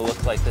not going to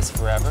look like this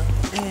forever.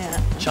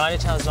 Yeah.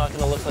 Chinatown's not going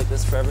to look like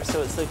this forever.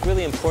 So it's like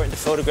really important to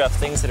photograph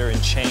things that are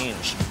in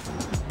change.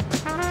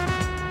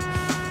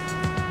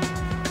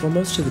 Well,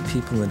 most of the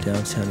people in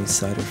downtown east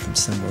side are from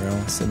somewhere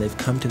else, and they've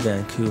come to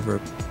Vancouver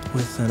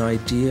with an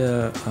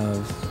idea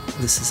of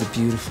this is a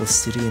beautiful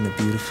city and a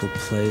beautiful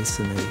place,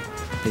 and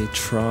they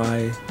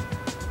try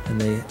and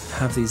they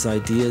have these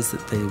ideas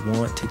that they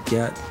want to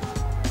get,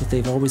 that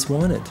they've always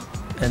wanted,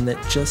 and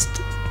that just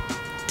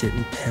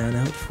didn't pan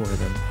out for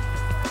them.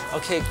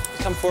 Okay,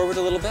 come forward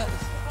a little bit.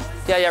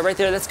 Yeah, right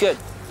there, that's good.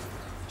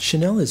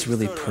 Chanel is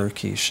really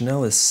perky.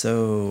 Chanel is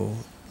so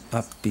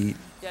upbeat.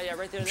 Yeah,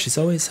 right there. She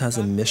always has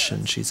a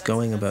mission. She's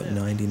going about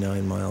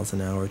 99 miles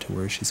an hour to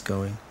where she's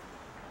going.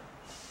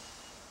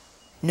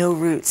 No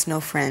roots, no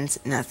friends,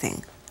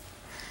 nothing.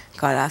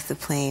 Got off the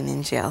plane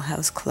in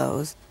jailhouse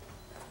clothes.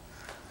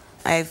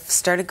 I've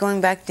started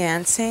going back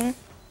dancing.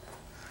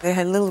 They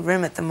had a little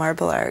room at the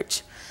Marble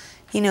Arch.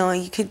 You know,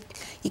 you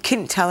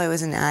couldn't tell I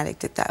was an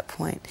addict at that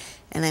point.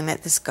 And I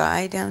met this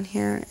guy down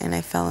here, and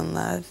I fell in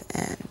love,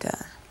 and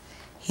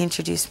he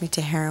introduced me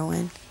to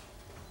heroin.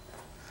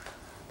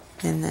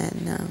 And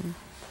then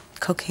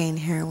cocaine,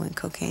 heroin,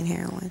 cocaine,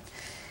 heroin.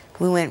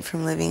 We went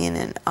from living in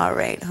an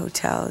all-right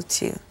hotel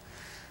to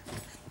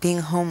being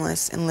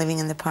homeless and living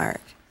in the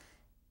park.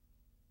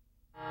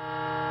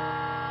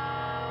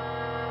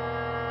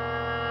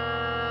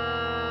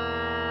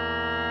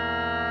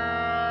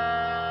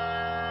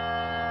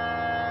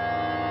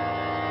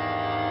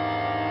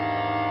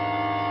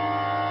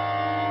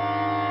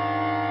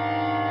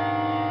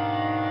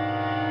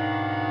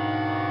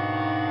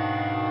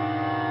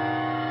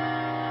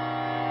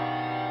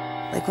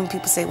 Like when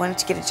people say, why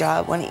don't you get a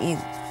job? Why don't you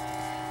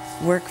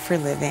work for a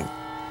living?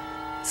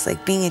 It's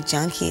like being a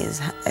junkie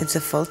it's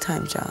a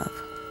full-time job,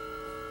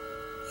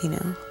 you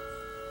know?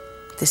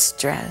 The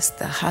stress,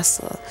 the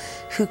hustle.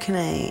 Who can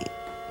I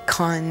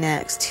con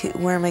next?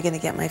 Where am I going to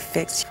get my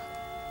fix?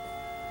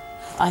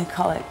 I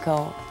call it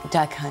go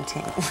duck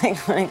hunting, like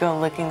when I go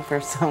looking for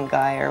some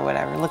guy or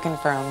whatever, looking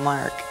for a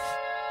mark.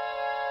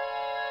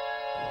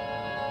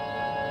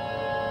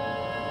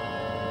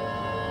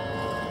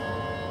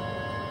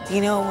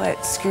 You know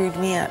what screwed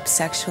me up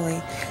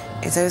sexually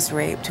is I was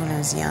raped when I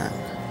was young.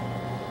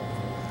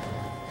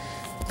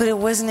 But it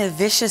wasn't a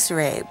vicious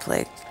rape.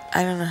 Like,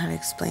 I don't know how to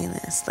explain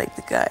this. Like,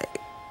 the guy,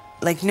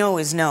 like, no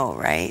is no,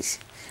 right?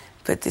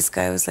 But this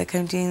guy was like,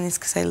 I'm doing this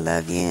because I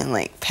love you, and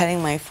like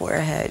petting my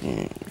forehead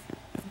and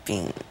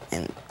being,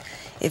 and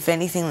if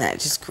anything, that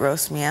just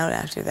grossed me out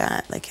after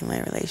that, like in my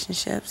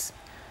relationships.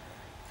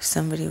 If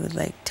somebody would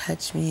like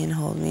touch me and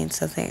hold me and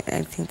stuff, I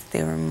think that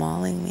they were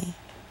mauling me.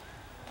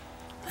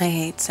 I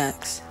hate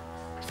sex.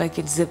 If I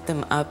could zip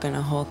them up in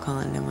a whole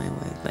condom, I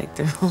would, like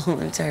their whole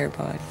entire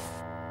body.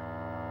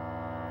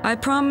 I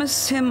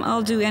promise him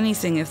I'll do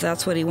anything if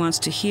that's what he wants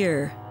to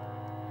hear.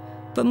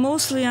 But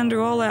mostly under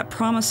all that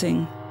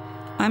promising,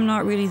 I'm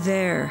not really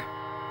there.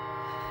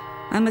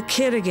 I'm a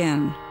kid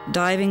again,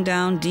 diving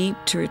down deep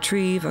to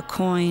retrieve a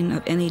coin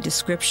of any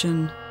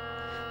description.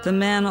 The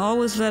men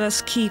always let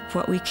us keep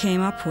what we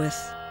came up with.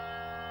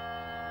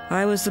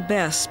 I was the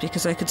best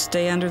because I could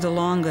stay under the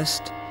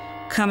longest,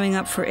 coming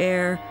up for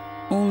air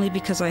only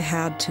because I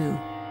had to.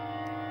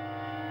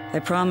 I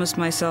promised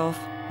myself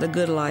the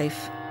good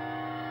life.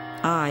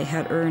 I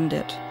had earned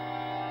it.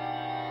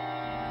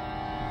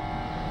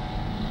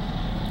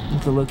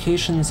 The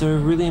locations are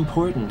really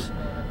important.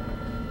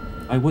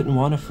 I wouldn't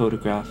want to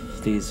photograph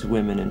these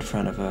women in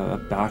front of a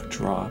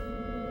backdrop.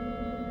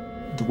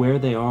 Where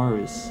they are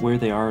is where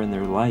they are in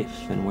their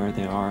life and where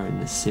they are in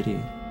the city.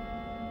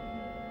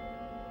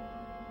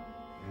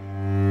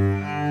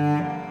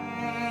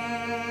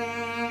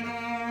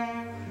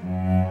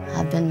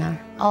 I've been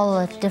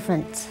all the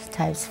different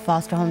types of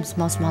foster homes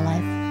most of my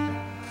life.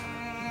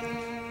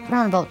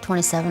 Around about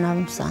 27 of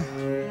them, so.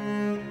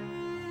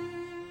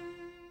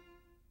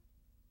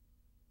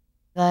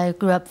 I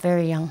grew up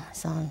very young,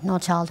 so no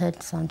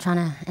childhood, so I'm trying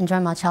to enjoy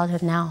my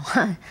childhood now.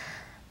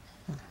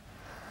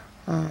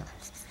 I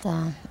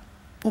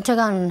took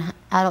on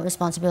adult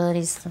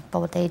responsibilities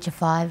about the age of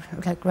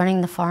 5, like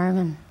running the farm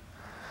and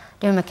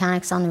doing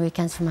mechanics on the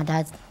weekends for my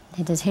dad.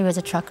 He was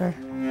a trucker.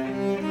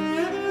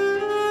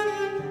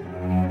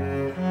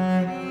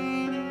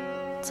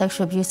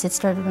 Sexual abuse, it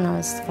started when I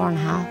was 4 and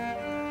a half,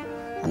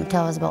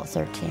 until I was about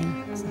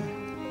 13. So.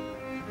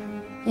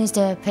 He used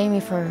to pay me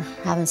for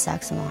having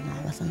sex and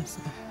whatnot with him.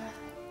 So.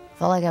 I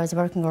felt like I was a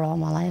working girl all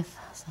my life.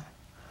 So.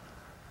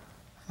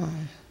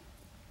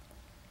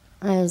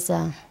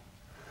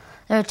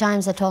 There were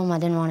times I told him I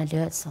didn't want to do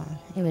it, so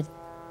he would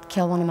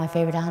kill one of my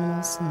favorite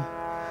animals and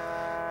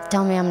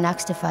tell me I'm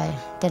next if I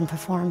didn't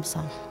perform, so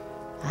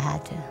I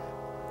had to.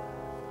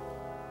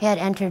 He had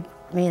entered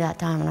me that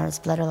time when I was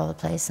bled all over the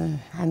place, and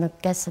I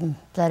guess some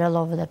blood all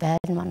over the bed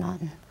and whatnot.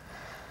 And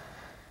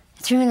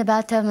he threw me in the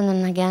bathtub and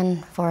then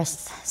again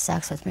forced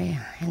sex with me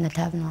in the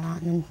tub and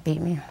whatnot, and then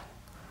beat me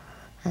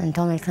and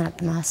told me to clean up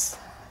the mess.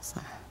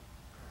 So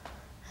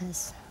I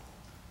just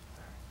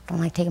don't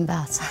like taking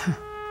baths.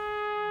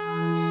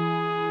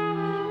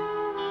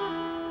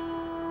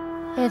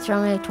 He'd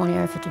throw me like 20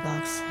 or 50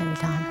 bucks every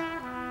time.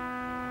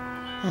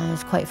 And it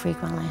was quite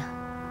frequently.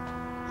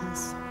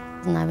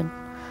 And I would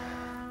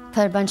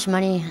put a bunch of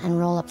money and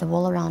roll up the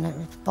wool around it.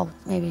 About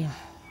maybe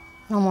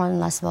no more than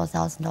less about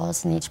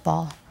 $1,000 in each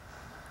ball.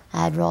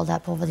 I had rolled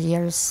up over the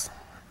years,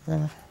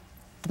 the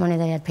money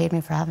they had paid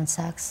me for having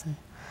sex. And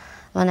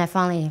when I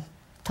finally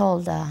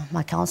told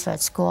my counselor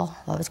at school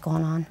what was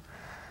going on,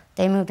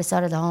 they moved us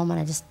out of the home and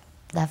I just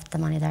left the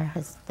money there.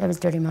 It was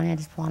dirty money, I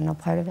just wanted no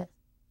part of it.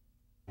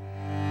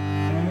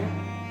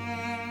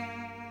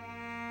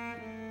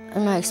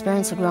 In my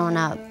experience of growing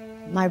up,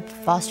 my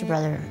foster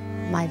brother,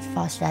 my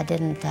foster dad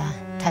didn't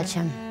touch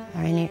him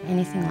or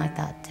anything like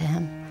that to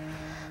him.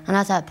 And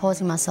I thought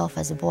posing myself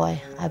as a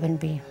boy, I wouldn't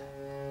be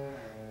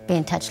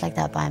being touched like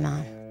that by a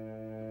man.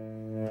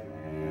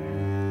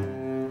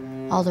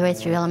 All the way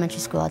through elementary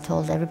school, I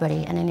told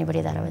everybody and anybody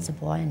that I was a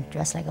boy and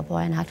dressed like a boy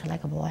and acted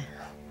like a boy.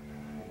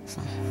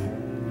 So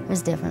it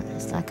was different.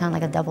 It's like, kind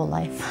of like a double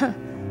life.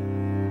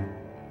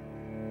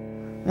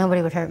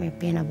 Nobody would hurt me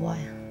being a boy.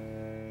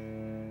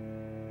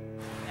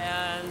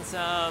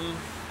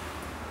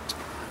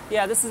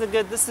 Yeah, this is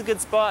a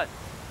good spot.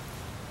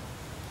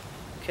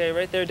 Okay,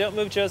 right there. Don't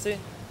move, Josie.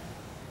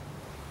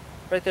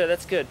 Right there,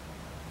 that's good.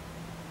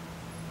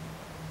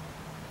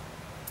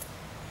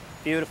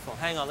 Beautiful.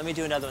 Hang on, let me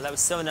do another one. That was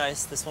so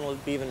nice. This one will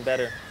be even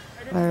better.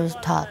 We were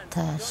taught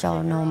to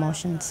show no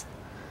emotions.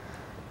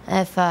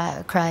 If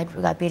I cried,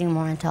 we got beating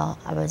more until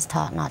I was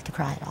taught not to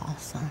cry at all.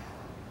 So,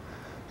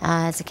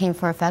 as it came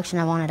for affection,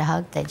 I wanted a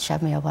hug. They'd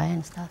shove me away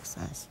and stuff.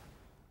 So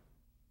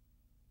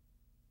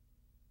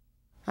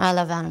I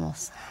love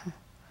animals.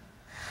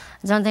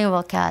 There's one thing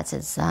about cats,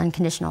 it's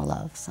unconditional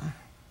love. So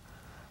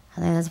I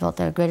think that's about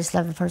the greatest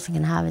love a person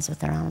can have is with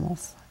their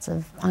animals. It's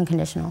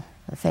unconditional,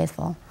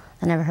 faithful.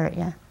 They never hurt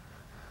you.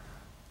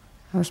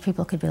 I wish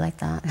people could be like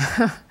that.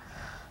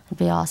 It'd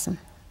be awesome.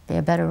 It'd be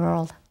a better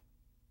world.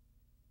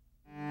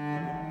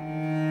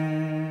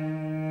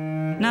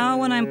 Now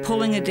when I'm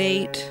pulling a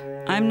date,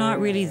 I'm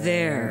not really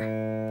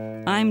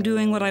there. I'm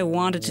doing what I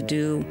wanted to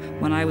do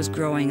when I was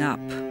growing up.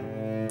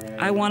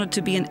 I wanted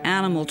to be an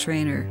animal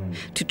trainer,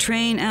 to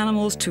train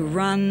animals to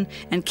run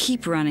and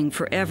keep running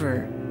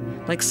forever,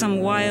 like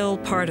some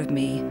wild part of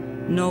me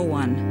no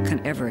one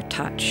can ever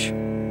touch.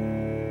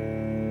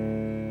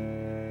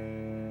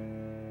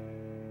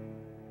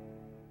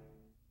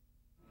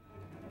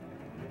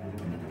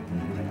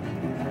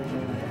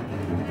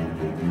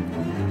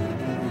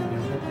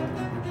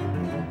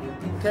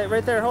 Okay,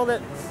 right there, hold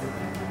it.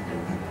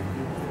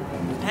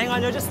 Hang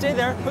on, no, just stay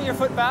there. Put your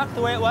foot back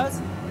the way it was.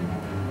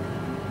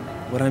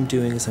 What I'm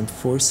doing is I'm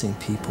forcing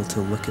people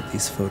to look at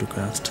these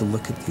photographs, to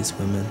look at these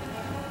women,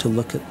 to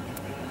look at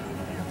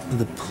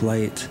the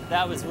plight.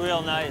 That was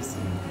real nice.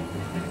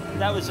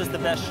 That was just the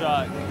best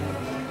shot.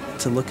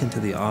 To look into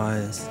the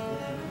eyes,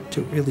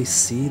 to really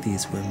see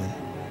these women.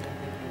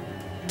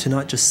 To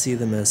not just see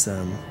them as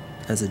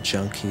a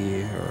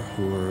junkie or a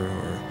whore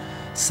or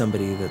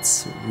somebody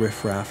that's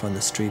riffraff on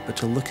the street, but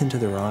to look into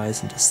their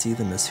eyes and to see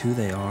them as who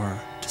they are,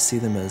 to see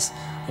them as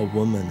a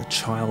woman, a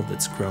child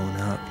that's grown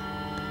up,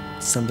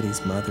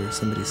 somebody's mother,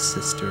 somebody's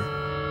sister.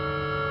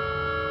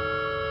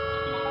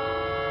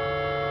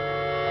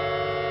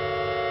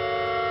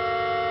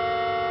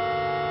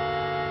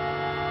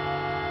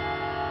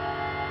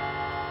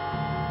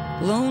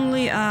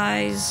 Lonely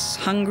eyes,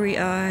 hungry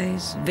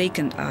eyes,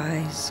 vacant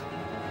eyes.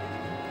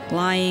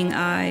 Lying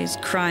eyes,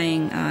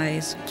 crying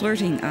eyes,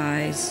 flirting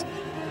eyes.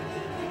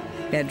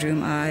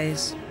 Bedroom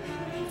eyes,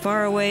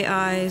 faraway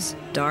eyes,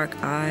 dark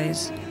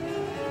eyes.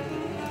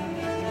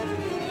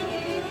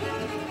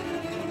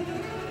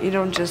 You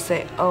don't just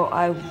say, oh,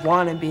 I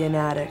want to be an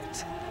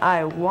addict.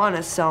 I want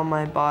to sell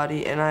my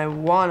body and I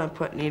want to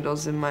put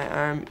needles in my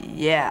arm.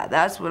 Yeah,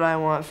 that's what I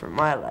want for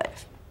my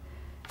life.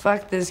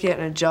 Fuck this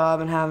getting a job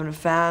and having a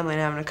family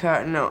and having a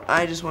car. No,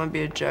 I just want to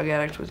be a drug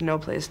addict with no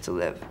place to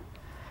live.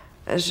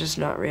 That's just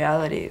not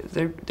reality.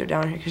 They're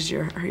down here because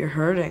you're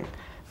hurting,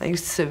 like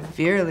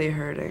severely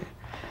hurting.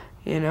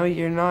 You know,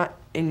 you're not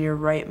in your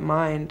right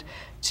mind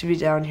to be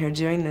down here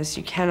doing this.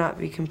 You cannot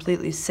be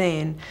completely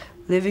sane,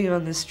 living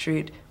on the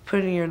street,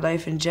 putting your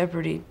life in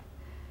jeopardy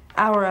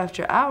hour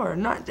after hour,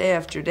 not day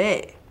after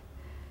day.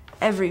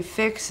 Every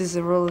fix is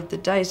a roll of the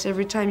dice.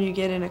 Every time you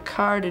get in a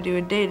car to do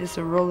a date, it's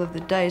a roll of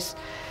the dice.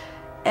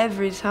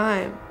 Every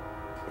time.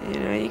 You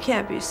know, you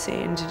can't be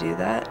sane to do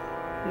that.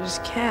 You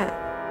just can't.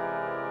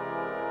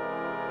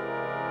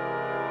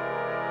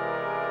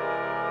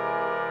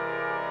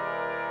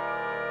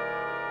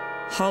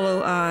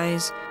 Hollow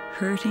eyes,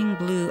 hurting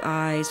blue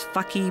eyes,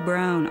 fucky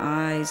brown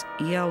eyes,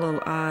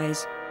 yellow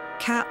eyes,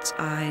 cat's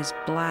eyes,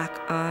 black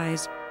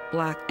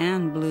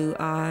and blue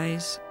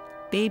eyes,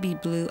 baby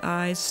blue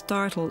eyes,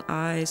 startled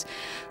eyes,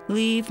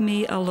 leave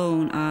me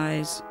alone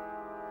eyes,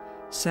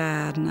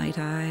 sad night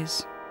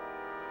eyes.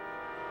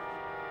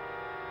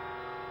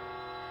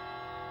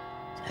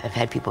 I've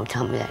had people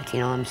tell me that, you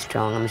know, I'm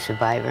strong, I'm a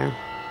survivor.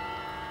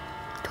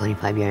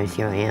 25 years,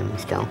 here I am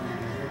still.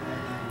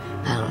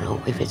 I don't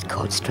know if it's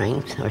called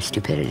strength or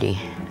stupidity.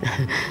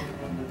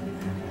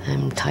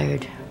 I'm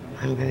tired.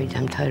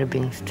 I'm tired of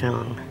being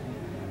strong.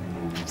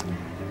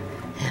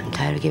 And I'm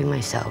tired of giving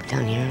myself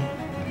down here.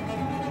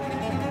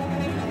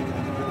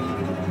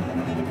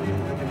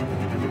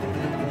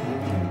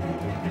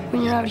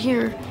 When you're out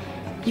here,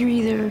 you're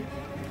either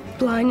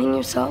blinding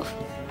yourself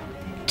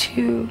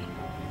to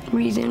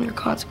reason or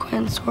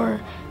consequence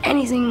or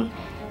anything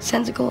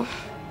sensical.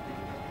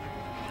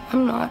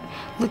 I'm not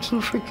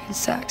looking for good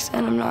sex,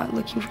 and I'm not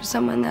looking for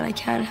someone that I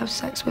can have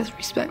sex with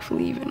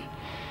respectfully even.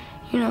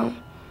 You know,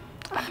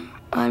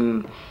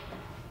 I'm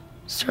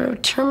sort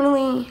of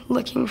terminally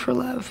looking for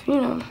love,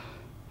 you know,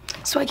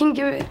 so I can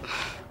give it.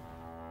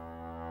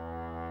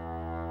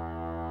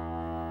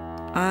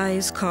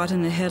 Eyes caught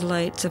in the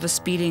headlights of a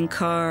speeding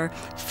car,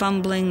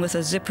 fumbling with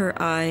a zipper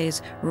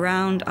eyes,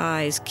 round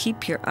eyes.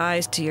 Keep your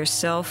eyes to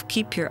yourself,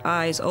 keep your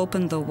eyes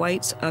open, the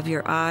whites of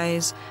your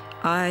eyes,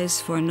 eyes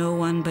for no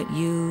one but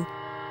you.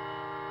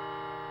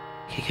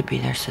 It could be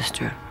their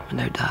sister, or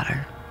their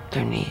daughter,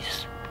 their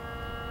niece.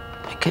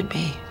 It could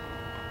be.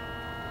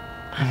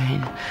 I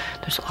mean,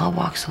 there's all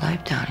walks of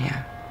life down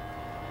here.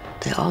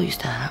 They all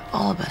used to have,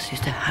 all of us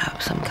used to have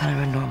some kind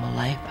of a normal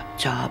life,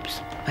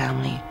 jobs,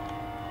 family.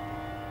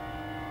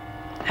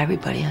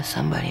 Everybody has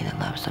somebody that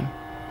loves them,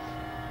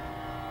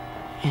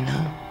 you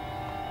know?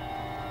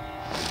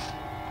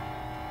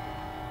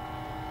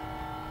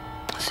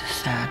 This is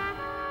sad.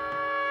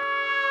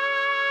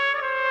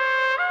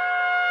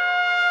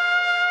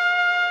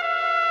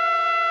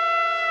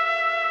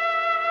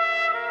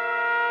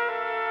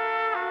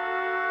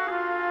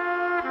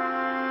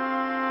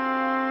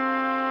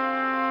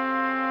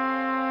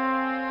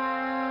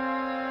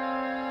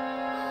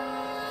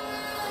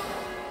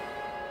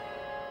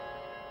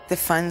 The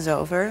fun's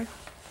over,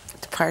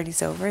 the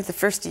party's over. The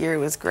first year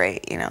was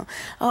great, you know.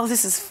 Oh,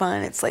 this is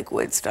fun. It's like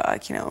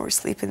Woodstock, you know. We're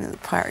sleeping in the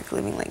park,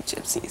 living like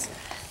gypsies.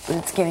 But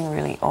it's getting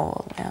really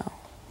old now.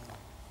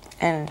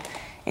 And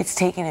it's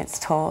taking its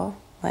toll.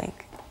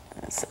 Like,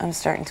 I'm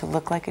starting to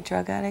look like a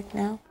drug addict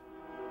now.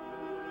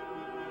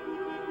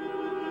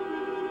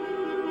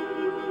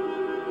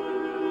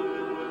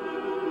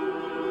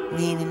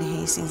 Main and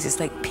Hastings is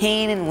like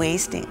pain and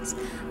wastings.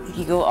 Like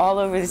you go all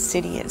over the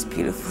city, it's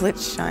beautiful,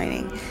 it's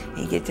shining. And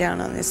you get down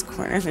on this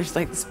corner, there's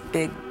like this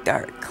big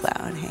dark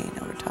cloud hanging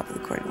over top of the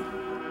corridor.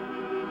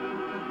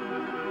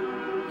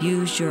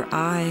 Use your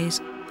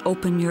eyes,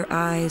 open your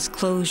eyes,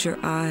 close your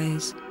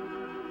eyes.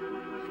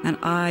 An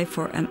eye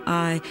for an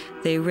eye,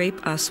 they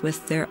rape us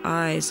with their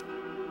eyes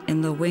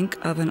in the wink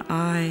of an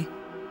eye.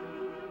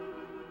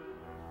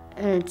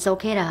 It's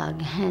okay to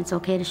hug, it's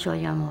okay to show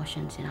your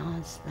emotions, you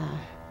know.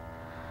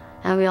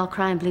 And we all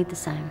cry and bleed the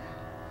same.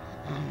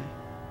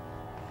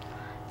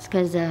 It's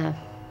because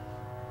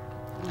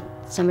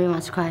somebody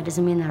wants to cry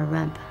doesn't mean they're a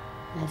wimp.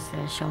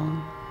 They're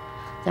showing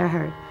they're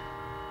hurt.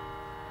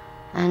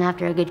 And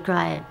after a good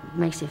cry, it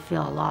makes you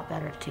feel a lot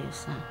better too.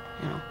 So,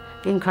 you know,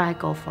 if you can cry,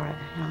 go for it.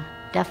 You know,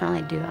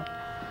 definitely do it.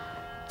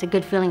 It's a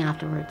good feeling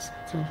afterwards.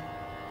 It's a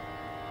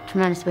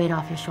tremendous weight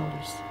off your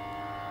shoulders.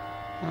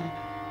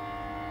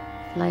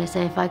 Like I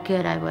say, if I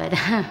could, I would.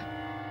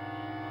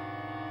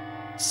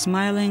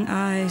 Smiling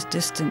eyes,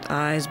 distant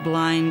eyes,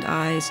 blind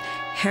eyes,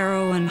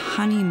 heroin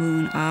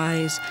honeymoon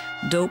eyes,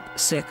 dope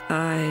sick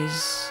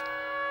eyes.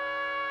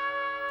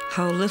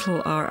 How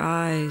little our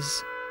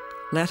eyes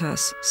let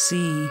us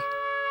see.